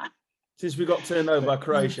 Since we got turned over by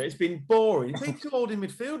Croatia, it's been boring. He's been 2 holding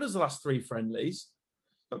midfielders the last 3 friendlies.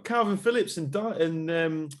 Got Calvin Phillips and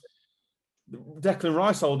Declan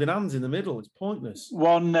Rice holding hands in the middle. It's pointless.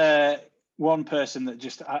 One person that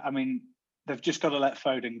just, I mean, they've just got to let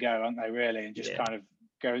Foden go, aren't they? Really, and just kind of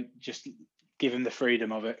go, just give him the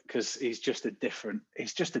freedom of it, because he's just a different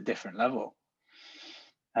level.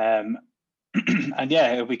 And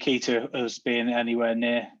yeah, it'll be key to us being anywhere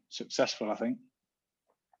near successful, I think.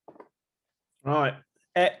 Right,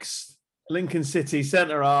 Lincoln City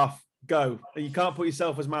centre half, go. You can't put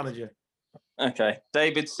yourself as manager. Okay,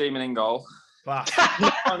 David Seaman in goal. Class.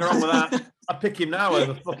 Nothing wrong with that. I pick him now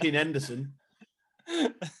over fucking Henderson.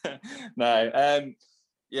 No,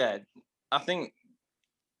 yeah, I think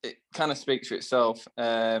it kind of speaks for itself.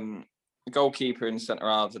 Goalkeeper and centre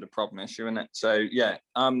halves are the problem issue, isn't it? So yeah,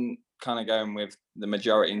 I'm kind of going with the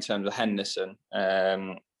majority in terms of Henderson.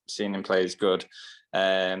 Seeing him play is good.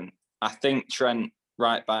 I think Trent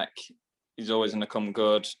right back he's always going to come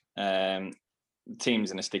good.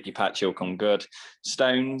 Team's in a sticky patch, he'll come good.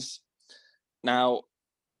 Stones. Now,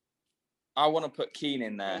 I want to put Keane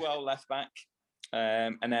in there. Well, left back.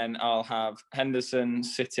 And then I'll have Henderson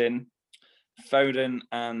sitting, Foden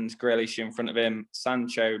and Grealish in front of him,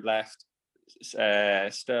 Sancho left,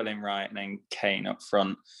 Sterling right, and then Kane up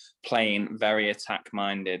front, playing very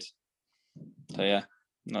attack-minded. So, yeah,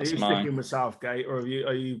 that's mine. Are you sticking with Southgate, or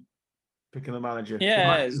are you picking the manager?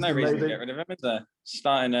 Yeah, there's no reason to get rid of him, is there?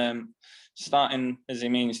 Starting as he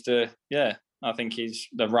means to, yeah, I think he's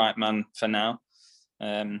the right man for now.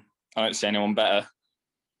 I don't see anyone better.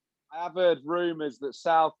 I have heard rumours that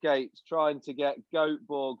Southgate's trying to get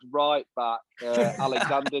Göteborg's right back,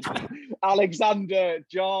 Alexander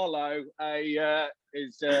Jarlo,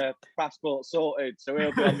 his passport sorted, so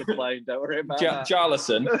he'll be on the plane. Don't worry about that.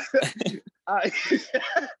 Jarlison.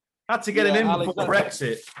 Had to get him in before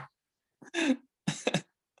Brexit.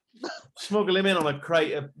 Smuggle him in on a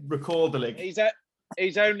crate of recorder league.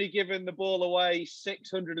 He's only given the ball away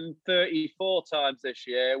 634 times this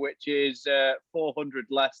year, which is 400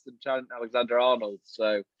 less than Trent Alexander-Arnold.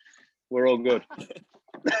 So we're all good.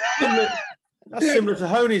 That's similar to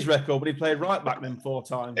Honey's record, but he played right back then 4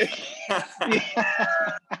 times.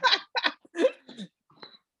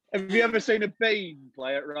 Have you ever seen a Bean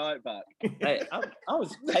play at right back? Hey, I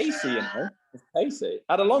was pacey, you know. Pacey.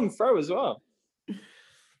 Had a long throw as well.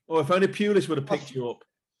 Or if only Pulis would have picked you up.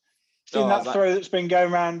 Seen that throw that's been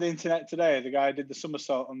going around the internet today? The guy did the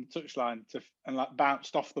somersault on the touchline and like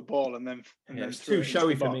bounced off the ball and then it's too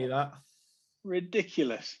showy for me. That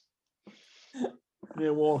ridiculous. Yeah,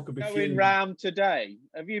 Walker could be going round today.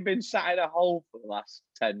 Have you been sat in a hole for the last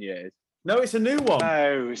 10 years? No, it's a new one.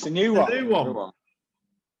 No, it's a new one. New one.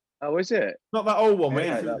 Oh, is it? Not that old one.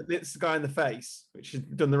 Yeah, where it's the guy in the face, which has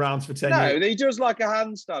done the rounds for 10 years. years. No, he does like a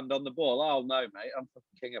handstand on the ball. Oh no, mate, I'm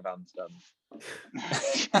fucking king of handstands.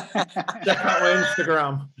 Check out my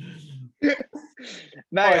Instagram.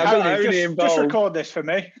 Mate, I got only involved. Just record this for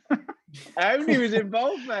me. Only was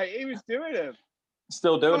involved, mate. He was doing them.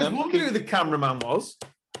 Still doing them. I was wondering who the cameraman was.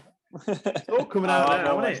 It's all coming out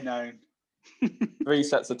now, isn't it? Known. 3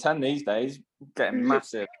 sets of 10 these days, getting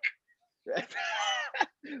massive.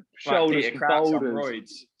 Shoulders and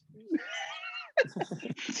shoulders.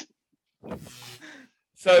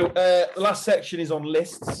 So the last section is on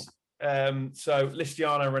lists. So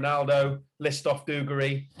Cristiano Ronaldo, list off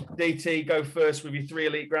Dugarry. DT, go first with your 3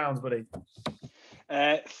 elite grounds, buddy.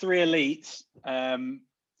 3 elites.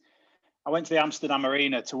 I went to the Amsterdam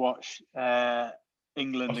Arena to watch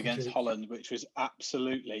England against Holland, which was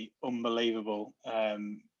absolutely unbelievable.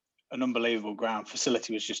 An unbelievable ground.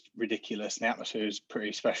 Facility was just ridiculous. And the atmosphere was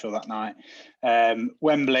pretty special that night.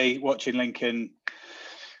 Wembley, watching Lincoln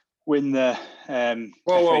win the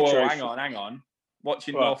Whoa, hang on.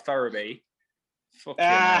 Watching North Ferriby.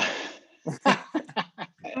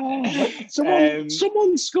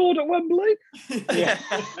 Someone scored at Wembley. Yeah.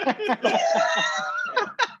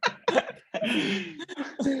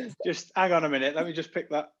 Just hang on a minute. Let me just pick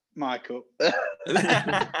that mic up.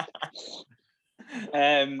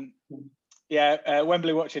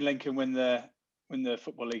 Wembley, watching Lincoln win the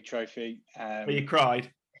Football League trophy. Where you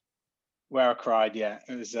cried? Where I cried, yeah.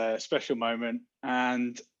 It was a special moment.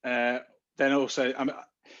 And then also,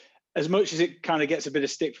 as much as it kind of gets a bit of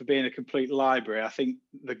stick for being a complete library, I think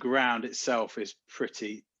the ground itself is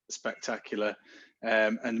pretty spectacular.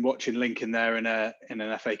 And watching Lincoln there in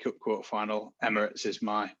an FA Cup quarter final, Emirates is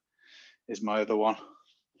my other one.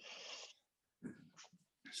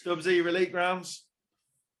 Stubbsy, your elite grounds?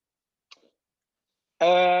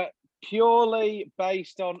 Purely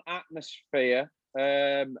based on atmosphere,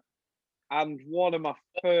 and one of my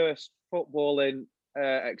first footballing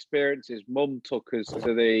experiences, Mum took us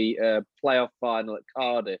to the playoff final at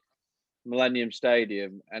Cardiff, Millennium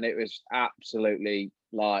Stadium, and it was absolutely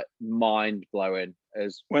like mind blowing.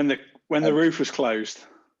 As when the roof was closed.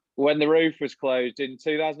 When the roof was closed in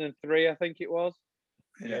 2003, I think it was.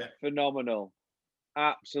 Yeah, phenomenal,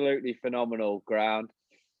 absolutely phenomenal ground.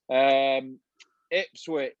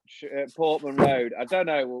 Ipswich at Portman Road. I don't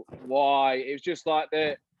know why. It was just like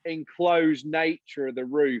the enclosed nature of the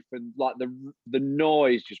roof and like the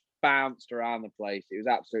noise just bounced around the place. It was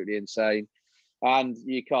absolutely insane. And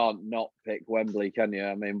you can't not pick Wembley, can you?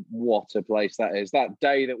 I mean, what a place that is. That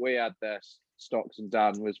day that we had there, Stocks and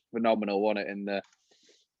Dan, was phenomenal, wasn't it? In the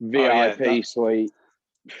VIP suite.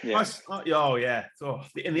 Yeah.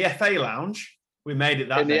 In the FA lounge, we made it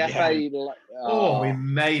that day. We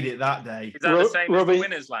made it that day. Is that the same as the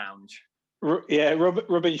winners' lounge?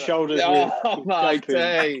 Rubbing shoulders. Oh my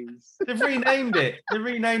days! They've renamed it.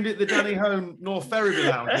 The Danny Hone North Ferriby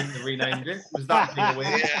Lounge. They renamed it. Was that deal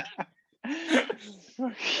with?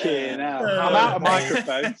 Fucking hell. I'm out of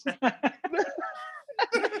microphones.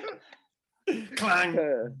 Clang.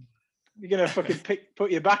 You're gonna fucking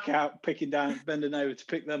put your back out, bending over to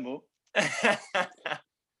pick them up. It's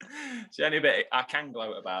the only bit I can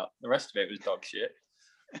gloat about. The rest of it was dog shit.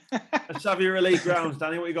 Xavier Elite Grounds,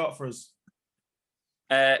 Danny, what you got for us?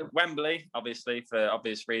 Wembley, obviously, for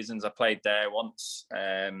obvious reasons. I played there once.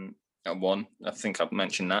 I won. I think I've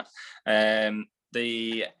mentioned that.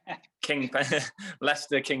 The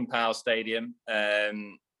Leicester King Power Stadium,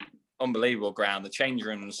 unbelievable ground. The change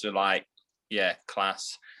rooms are like, yeah,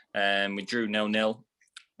 class. We drew 0-0,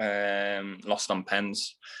 lost on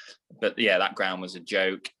pens, but yeah, that ground was a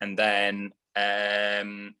joke. And then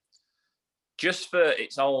just for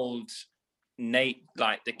its old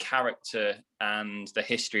like the character and the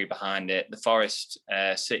history behind it, the Forest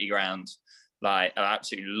City ground, like I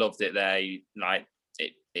absolutely loved it there. Like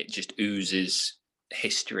it just oozes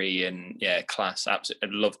history and yeah, class. Absolutely,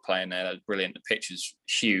 I loved playing there. That was brilliant. The pitch was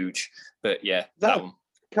huge, but yeah, that one.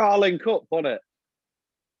 Carling Cup, wasn't it?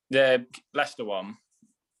 The Leicester one.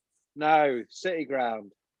 No, City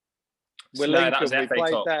Ground. No, that was the FA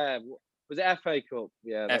played Cup. there. Was it FA Cup?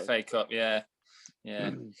 Yeah. FA Cup, yeah.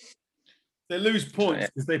 They lose points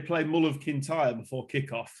because they play Mull of Kintyre before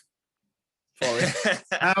kickoff. Forest.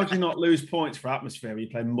 How do you not lose points for atmosphere when you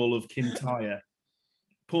play Mull of Kintyre?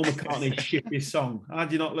 Paul McCartney ship his song. How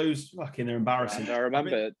do you not lose? Fucking, they're embarrassing. I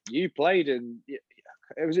remember you played in.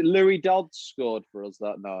 Was it Louis Dodds scored for us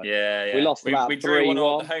that night? Yeah. We lost about we drew 3-1. 1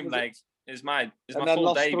 at the home leg. It was my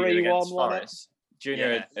full debut against Forest.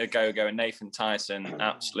 Junior Agogo and Nathan Tyson,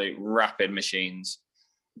 absolute rapid machines.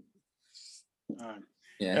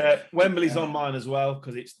 Wembley's on mine as well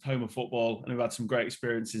because it's home of football and we've had some great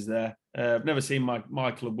experiences there. I've never seen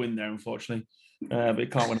my club win there, unfortunately, but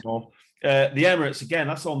it can't win them all. The Emirates, again,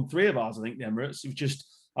 that's on 3 of ours, I think, the Emirates. It was just,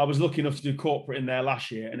 I was lucky enough to do corporate in there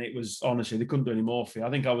last year and it was, honestly, they couldn't do any more for you.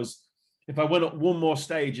 I think if I went up one more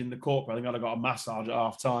stage in the corporate, I think I'd have got a massage at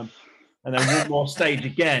half time. And then one more stage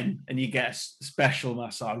again, and you get a special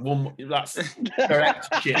massage. That's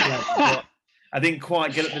correct shit. But I didn't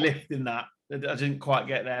quite get at the lift in that. I didn't quite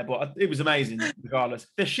get there, but it was amazing regardless.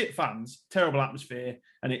 They're shit fans, terrible atmosphere,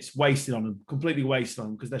 and it's wasted on them, completely wasted on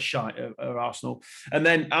them because they're shite at Arsenal. And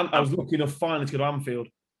then I was lucky enough finally to go to Anfield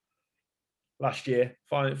last year.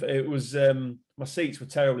 It was my seats were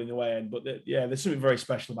terrible in the way end, but there's something very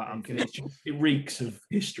special about Anfield. It reeks of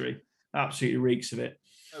history, absolutely reeks of it.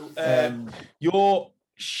 Your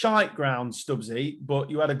shite ground, Stubbsy, but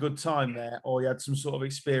you had a good time there, or you had some sort of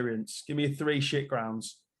experience. Give me 3 shit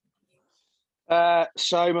grounds.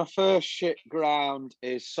 So my first shit ground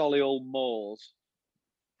is Solihull Moors.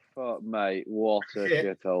 Fuck, mate, what a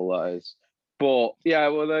shithole that is. But yeah,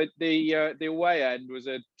 well, the away end was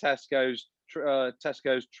a Tesco's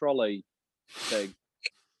trolley thing.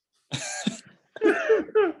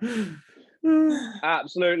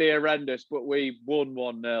 Absolutely horrendous, but we won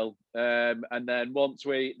 1-0. And then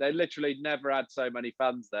they literally never had so many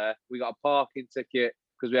fans there. We got a parking ticket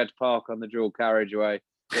because we had to park on the dual carriageway.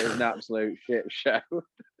 It was an absolute shit show.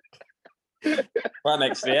 Right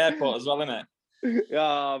next to the airport as well, isn't it?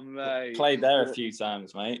 Oh, mate. Played there a few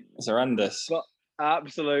times, mate. It's horrendous. But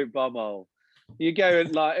absolute bumhole. You go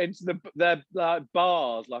like into their like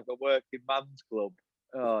bars like a working man's club.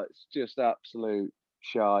 Oh, it's just absolute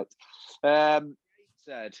shite.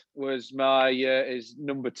 Said was is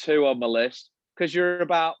number 2 on my list because you're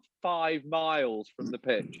about 5 miles from the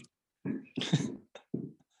pitch.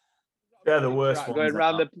 They're the worst ones. Going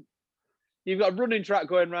around you've got a running track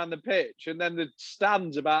going around the pitch, and then the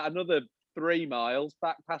stands about another 3 miles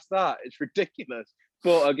back past that. It's ridiculous.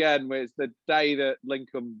 But again, it's the day that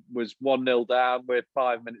Lincoln was 1-0 down with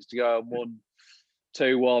 5 minutes to go and won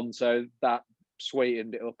 2-1, so that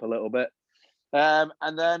sweetened it up a little bit. And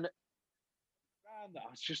then I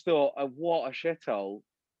just thought, what a shithole!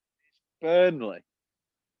 It's Burnley.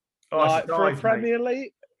 For a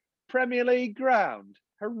Premier League ground,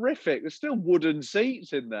 horrific. There's still wooden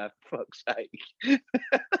seats in there, for fuck's sake.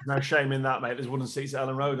 No shame in that, mate. There's wooden seats at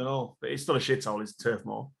Ellen Road and all, but it's not a shithole. It's Turf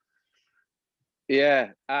Moor.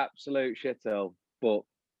 Yeah, absolute shithole. But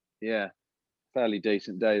yeah, fairly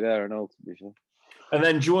decent day there and all, to be fair. And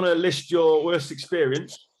then, do you want to list your worst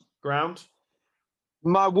experience ground?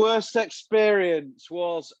 My worst experience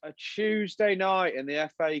was a Tuesday night in the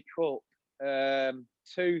FA Cup,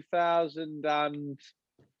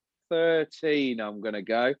 2013. I'm going to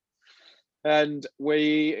go, and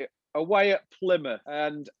we away at Plymouth.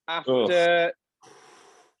 And after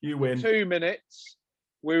you win 2 minutes,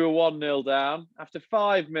 we were 1-0 down. After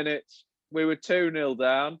 5 minutes, we were 2-0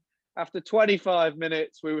 down. After 25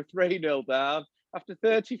 minutes, we were 3-0 down. After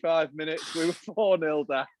 35 minutes, we were 4-0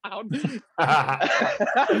 down.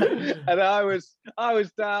 And I was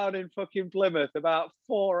down in fucking Plymouth about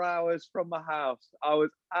 4 hours from my house. I was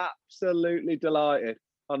absolutely delighted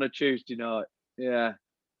on a Tuesday night. Yeah,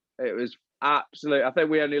 it was absolute. I think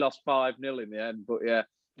we only lost 5-0 in the end, but yeah,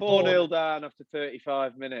 4-0 down after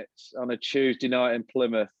 35 minutes on a Tuesday night in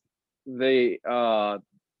Plymouth.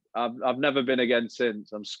 I've never been again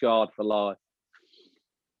since. I'm scarred for life.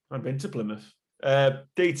 I've been to Plymouth.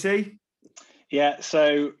 DT? Yeah,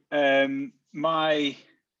 so my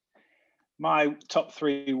top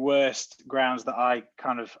 3 worst grounds that I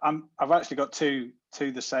I've actually got two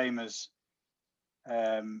the same as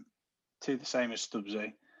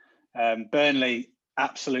Stubbsy. Burnley,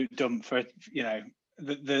 absolute dump for, you know,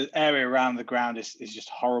 the area around the ground is just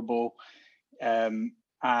horrible. And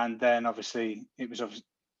then obviously it was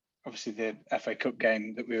obviously the FA Cup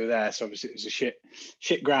game that we were there, so obviously it was a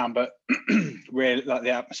shit ground, but really, like,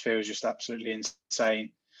 the atmosphere was just absolutely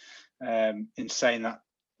insane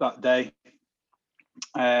that day.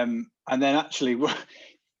 And then actually,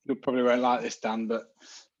 you probably won't like this, Dan, but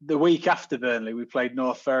the week after Burnley, we played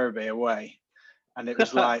North Ferriby away, and it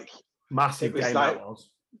was like massive game. Like, that was.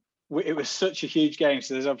 It was such a huge game.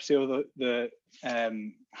 So there's obviously all the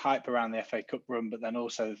hype around the FA Cup run, but then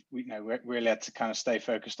also we really had to kind of stay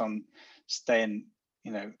focused on staying,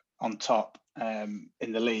 you know, on top in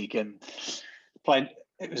the league, and played.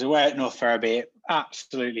 It was away at North Ferriby. It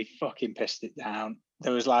absolutely fucking pissed it down.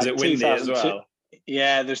 There was like 2,000 as well.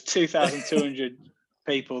 Yeah, there's 2,200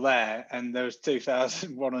 people there, and there was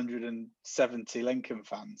 2,170 Lincoln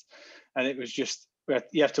fans, and it was just,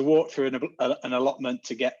 you have to walk through an allotment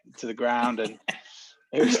to get to the ground, and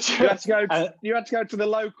it was just, you had to go to the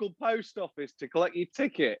local post office to collect your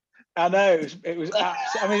ticket. I know it was.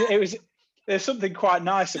 I mean, it was. There's something quite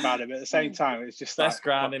nice about it, but at the same time, it's just best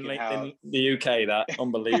ground in the UK. That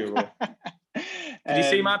unbelievable. Did you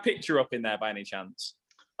see my picture up in there by any chance?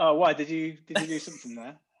 Oh, why did you do something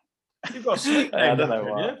there? You've got a sweet name. I don't know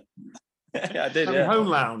why. Yeah, I did. Yeah. Home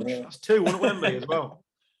Lounge. That's 2, one at Wembley as well.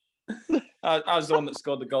 I was the one that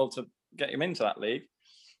scored the goal to get him into that league.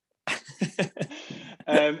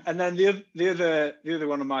 And then the other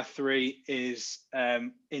one of my 3 is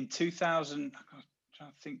in 2000. I'm trying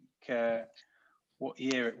to think what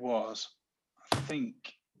year it was. I think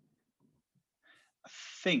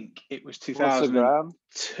it was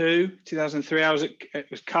 2002, 2003. It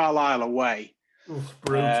was Carlisle away. Oof,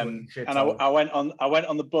 brutal. And I went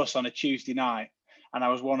on the bus on a Tuesday night, and I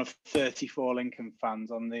was one of 34 Lincoln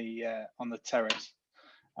fans on the terrace,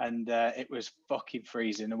 and it was fucking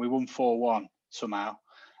freezing, and we won 4-1 somehow.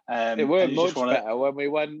 It weren't much better when we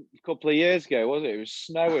went a couple of years ago, was it? It was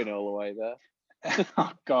snowing all the way there.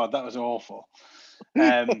 Oh God, that was awful.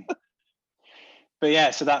 But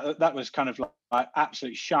yeah, so that was kind of like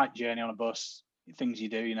absolute shite journey on a bus. Things you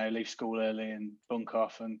do, you know, leave school early and bunk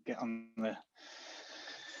off and get on the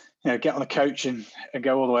coach and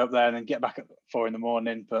go all the way up there and then get back at 4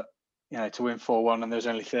 a.m. But, you know, to win 4-1 and there was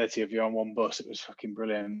only 30 of you on one bus, it was fucking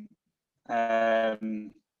brilliant.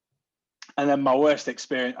 And then my worst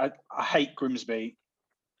experience, I hate Grimsby,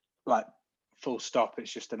 like, full stop.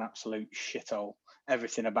 It's just an absolute shithole.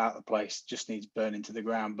 Everything about the place just needs burning to the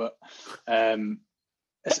ground. But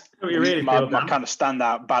really my kind of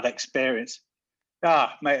standout bad experience.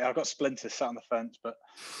 Mate, I got splinters sat on the fence. But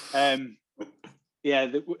yeah,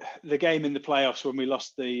 the game in the playoffs when we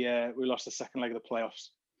lost the second leg of the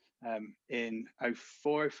playoffs in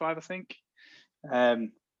 04-05, I think.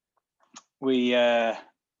 We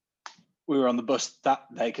were on the bus that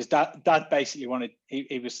day because Dad basically wanted.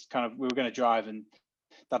 He was kind of, we were going to drive, and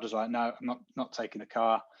Dad was like, "No, I'm not taking the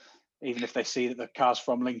car. Even if they see that the car's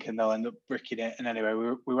from Lincoln, they'll end up bricking it." And anyway,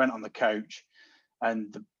 we went on the coach,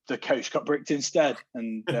 and the coach got bricked instead,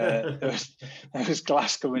 and there was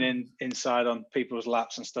glass coming inside on people's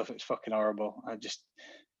laps and stuff. It's fucking horrible. I've just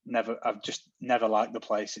never liked the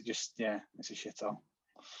place. It's a shithole.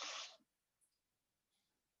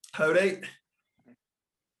 Cody?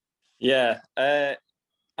 Yeah,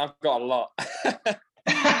 I've got a lot.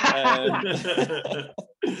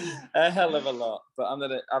 A hell of a lot, but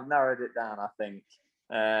I've narrowed it down, I think.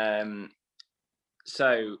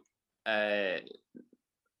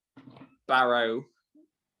 Barrow,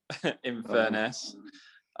 in fairness,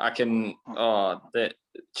 the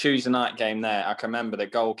Tuesday night game there, I can remember the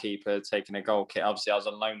goalkeeper taking a goal kick. Obviously, I was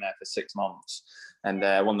on loan there for 6 months, and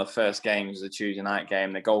one of the first games was the Tuesday night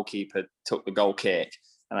game. The goalkeeper took the goal kick,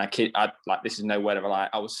 and I this is no word of a lie.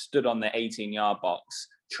 I was stood on the 18-yard box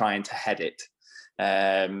trying to head it.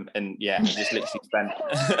 And yeah, just literally spent.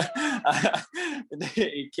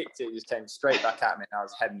 He kicked it, just came straight back at me, and I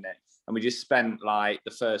was heading it. and we just spent like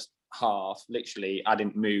the first half, literally, I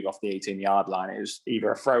didn't move off the 18-yard line. It was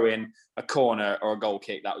either a throw in, a corner, or a goal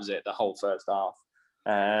kick. That was it, the whole first half.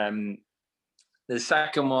 The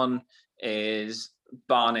second one is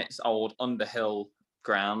Barnet's old Underhill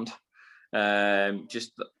ground. Playing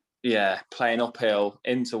uphill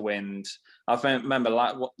into wind. I remember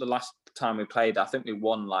like the last time we played, I think we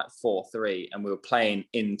won like 4-3, and we were playing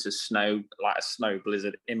into snow, like a snow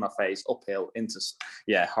blizzard in my face, uphill into,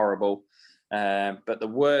 horrible. But the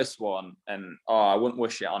worst one, and I wouldn't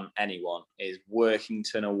wish it on anyone, is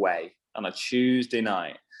Workington away on a Tuesday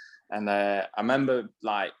night. And I remember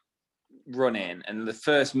like running, and the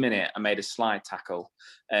first minute I made a slide tackle,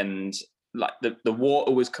 and like the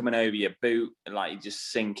water was coming over your boot, and like you're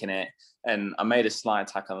just sinking it. And I made a slide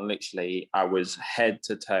tackle, and literally I was head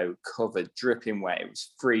to toe covered, dripping wet. It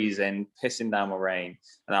was freezing, pissing down my rain,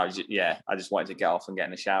 and I just wanted to get off and get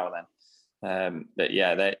in the shower then.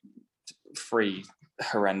 They're 3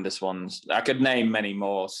 horrendous ones. I could name many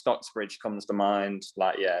more. Stocksbridge comes to mind.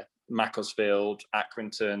 Macclesfield,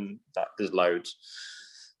 Accrington. There's loads.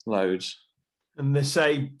 And they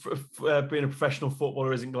say being a professional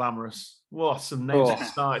footballer isn't glamorous. What some names and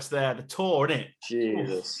starts there. The tour, innit?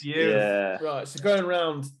 Jesus. Yeah. Right. So going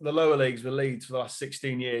around the lower leagues with Leeds for the last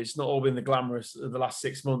 16 years, it's not all been the glamorous of the last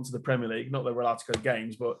 6 months of the Premier League. Not that we're allowed to go to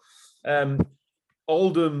games, but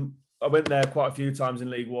Oldham, I went there quite a few times in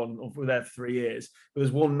League One. We were there for 3 years. But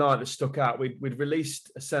there's one night that stuck out. We'd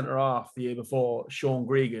released a centre half the year before, Sean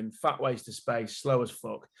Gregan, fat waste of space, slow as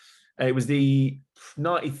fuck. It was the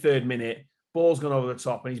 93rd minute. Ball's gone over the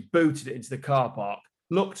top, and he's booted it into the car park.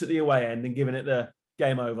 Looked at the away end and given it the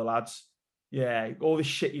game over, lads. Yeah, all this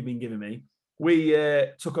shit you've been giving me. We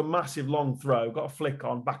took a massive long throw, got a flick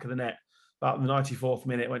on back of the net about the 94th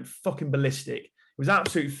minute, went fucking ballistic. It was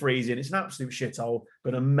absolute freezing. It's an absolute shithole,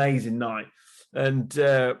 but an amazing night. And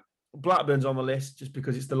Blackburn's on the list just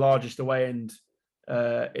because it's the largest away end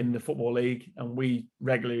in the Football League, and we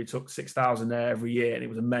regularly took 6,000 there every year, and it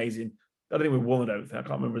was amazing. I don't think we won, I can't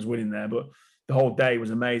remember us winning there, but the whole day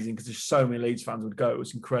was amazing because there's so many Leeds fans would go. It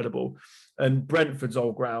was incredible. And Brentford's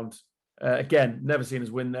old ground, again, never seen us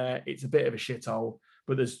win there. It's a bit of a shithole,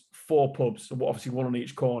 but there's 4 pubs, obviously one on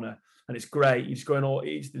each corner, and it's great. You just go in all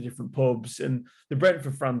each the different pubs, and the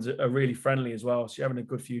Brentford fans are really friendly as well. So you're having a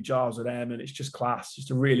good few jars with them, and it's just class.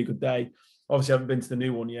 Just a really good day. Obviously, I haven't been to the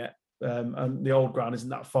new one yet, and the old ground isn't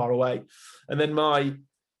that far away. And then my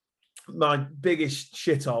biggest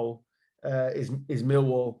shithole is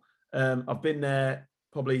Millwall. I've been there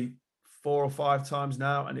probably 4 or 5 times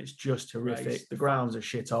now, and it's just horrific. Nice. The ground's a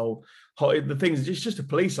shithole. The thing is, it's just a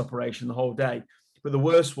police operation the whole day. But the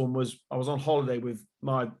worst one was I was on holiday with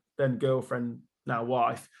my then girlfriend, now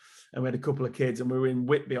wife, and we had a couple of kids, and we were in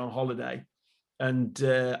Whitby on holiday. And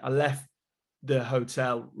I left the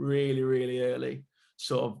hotel really, really early,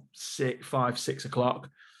 sort of 5, 6 o'clock.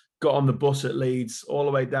 Got on the bus at Leeds all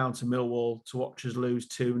the way down to Millwall to watch us lose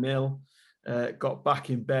 2-0. Got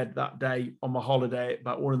back in bed that day on my holiday at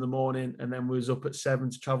about 1 a.m, and then was up at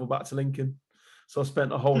 7 to travel back to Lincoln. So I spent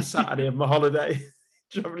the whole Saturday of my holiday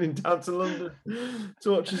travelling down to London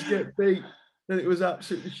to watch us get beat. And it was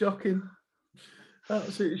absolutely shocking.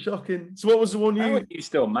 Absolutely shocking. So what was the one How are you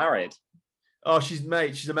still married? Oh, she's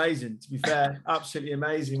amazing, to be fair. Absolutely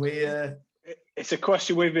amazing. It's a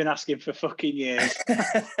question we've been asking for fucking years.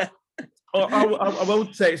 I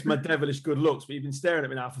won't say it's my devilish good looks, but you've been staring at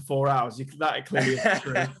me now for 4 hours. That clearly is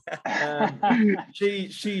true.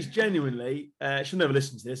 She's genuinely, she'll never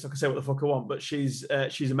listen to this. I can say what the fuck I want, but she's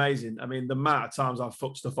amazing. I mean, the amount of times I've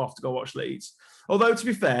fucked stuff off to go watch Leeds. Although, to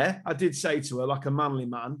be fair, I did say to her, like a manly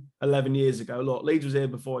man, 11 years ago, look, Leeds was here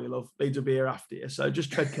before you, love. Leeds will be here after you. So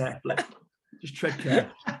just tread carefully. Just tread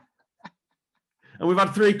carefully. And we've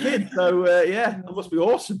had 3 kids. So, that must be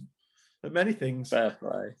awesome at many things. Fair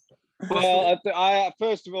play. Well, I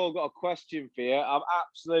first of all got a question for you. I'm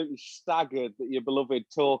absolutely staggered that your beloved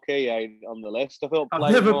Torquay ain't on the list. I thought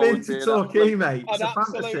I've never been to Torquay, mate. It's an a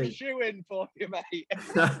absolute fantasy. shoe-in for you, mate.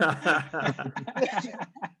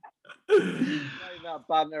 That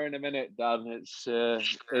banter in a minute, Dan. It's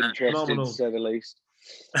interesting Phenomenal. to say the least.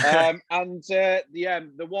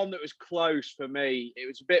 The one that was close for me, it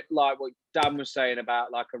was a bit like what Dan was saying about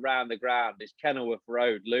like around the ground, is Kenilworth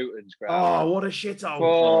Road, Luton's ground. Oh, what a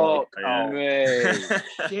shithole. Fuck me.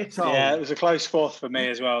 Shithole. Yeah, it was a close 4th for me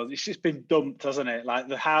as well. It's just been dumped, hasn't it? Like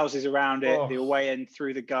the houses around it, the away end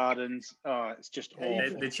through the gardens. Oh, it's just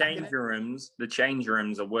awful. The change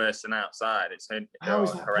rooms are worse than outside. How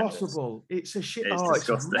is that horrendous. possible? It's a shit. It's It's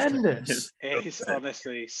disgusting. horrendous. It is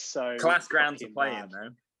honestly so Class ground to fucking play bad. in, though.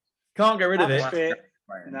 Can't get rid of it. Atmosphere,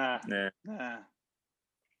 Nah. nah.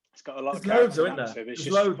 It's got a lot There's of loads, character isn't there? and atmosphere, but it's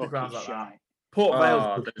There's just loads of fucking grounds like that. shite. Port Vale's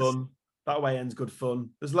Oh, good there's- fun. That way end's good fun.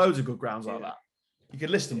 There's loads of good grounds like Yeah. that. You could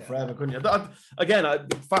list them Yeah. forever, couldn't you? Again,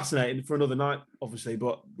 fascinating for another night, obviously.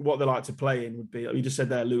 But what they like to play in would be, you just said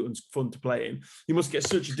there, Luton's fun to play in. You must get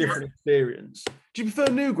such a different experience. Do you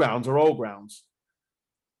prefer new grounds or old grounds?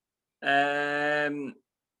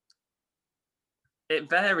 It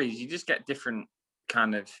varies. You just get different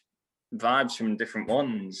kind of vibes from different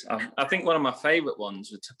ones. I think one of my favourite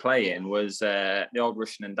ones to play in was the old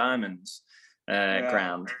Russian and Diamonds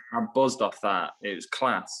ground. I buzzed off that. It was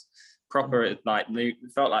class. Proper, it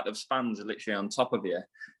felt like the spans are literally on top of you.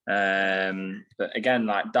 But again,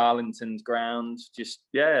 like Darlington's ground,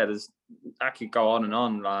 I could go on and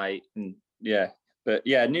on. But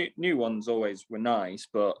yeah, new ones always were nice,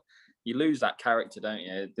 but you lose that character, don't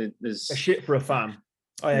you? There's A shit for a fan.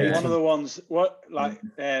 Yeah. One of the ones,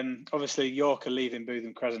 obviously York are leaving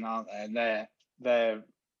Bootham Crescent, aren't they? And they're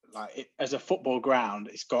like, as a football ground,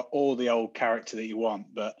 it's got all the old character that you want,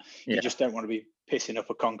 but you just don't want to be pissing up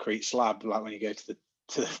a concrete slab like when you go to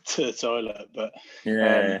the toilet. But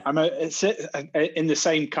it's in the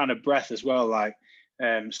same kind of breath as well. Like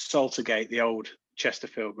Saltergate, the old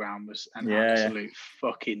Chesterfield ground, was an absolute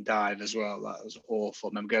fucking dive as well. That was awful.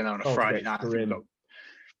 I remember going there on a Friday night.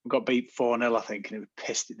 We got beat 4-0, I think, and it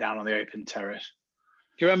pissed it down on the open terrace.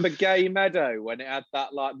 Do you remember Gay Meadow when it had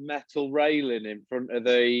that like metal railing in front of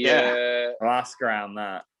the class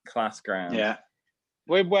ground? Yeah.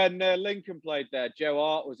 When Lincoln played there, Joe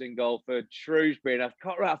Hart was in goal for Shrewsbury, and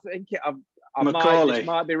this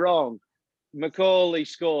might be wrong. Macaulay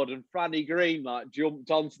scored, and Franny Green jomped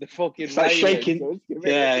onto the fucking railing. Shaking.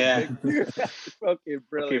 Yeah. Fucking brilliant.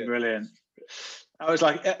 Fucking brilliant. I was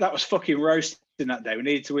like, that was fucking roasting that day. We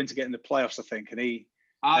needed to win to get in the playoffs, I think. And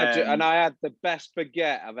I had the best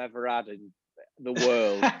baguette I've ever had in the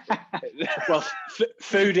world. Well,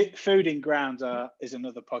 food in grounds is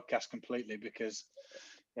another podcast completely, because,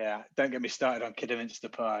 don't get me started on Kidderminster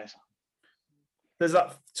pies. There's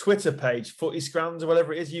that Twitter page, Footy Scrams or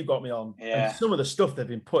whatever it is you got me on. Yeah. And some of the stuff they've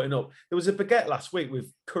been putting up. There was a baguette last week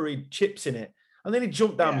with curried chips in it, and then he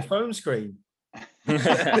jumped down my phone screen.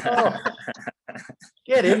 Oh,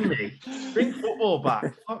 get in me. Bring football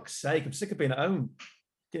back. Fuck's sake. I'm sick of being at home.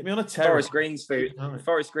 Get me on a terrace.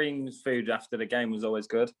 Forest Green's food after the game was always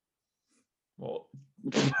good. What?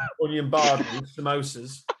 Onion barley,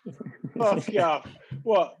 samosas. Fuck off.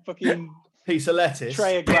 What? Fucking piece of lettuce.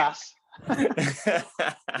 Tray of glass.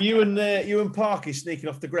 you and Parky sneaking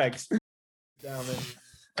off the Greggs. Down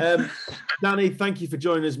there. Danny, thank you for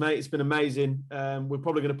joining us, mate. It's been amazing. We're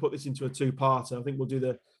probably going to put this into a two-parter. I think we'll do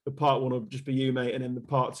the part one will just be you, mate, and then the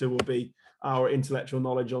part two will be our intellectual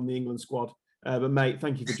knowledge on the England squad. But mate,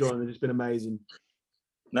 thank you for joining us. It's been amazing.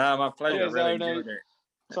 No, my pleasure. Cheers, really enjoyed it.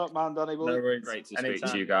 Top man, Danny boy. No, great to speak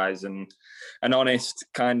to you guys, and an honest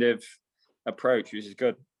kind of approach, which is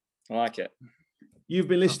good. I like it. You've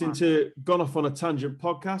been listening to Gone Off on a Tangent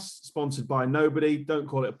podcast, sponsored by Nobody. Don't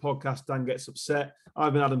call it a podcast, Dan gets upset.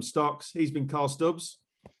 I've been Adam Stocks. He's been Carl Stubbs.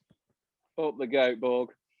 Up the goat,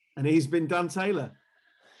 Borg. And he's been Dan Taylor.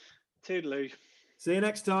 Toodaloo. See you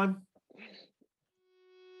next time.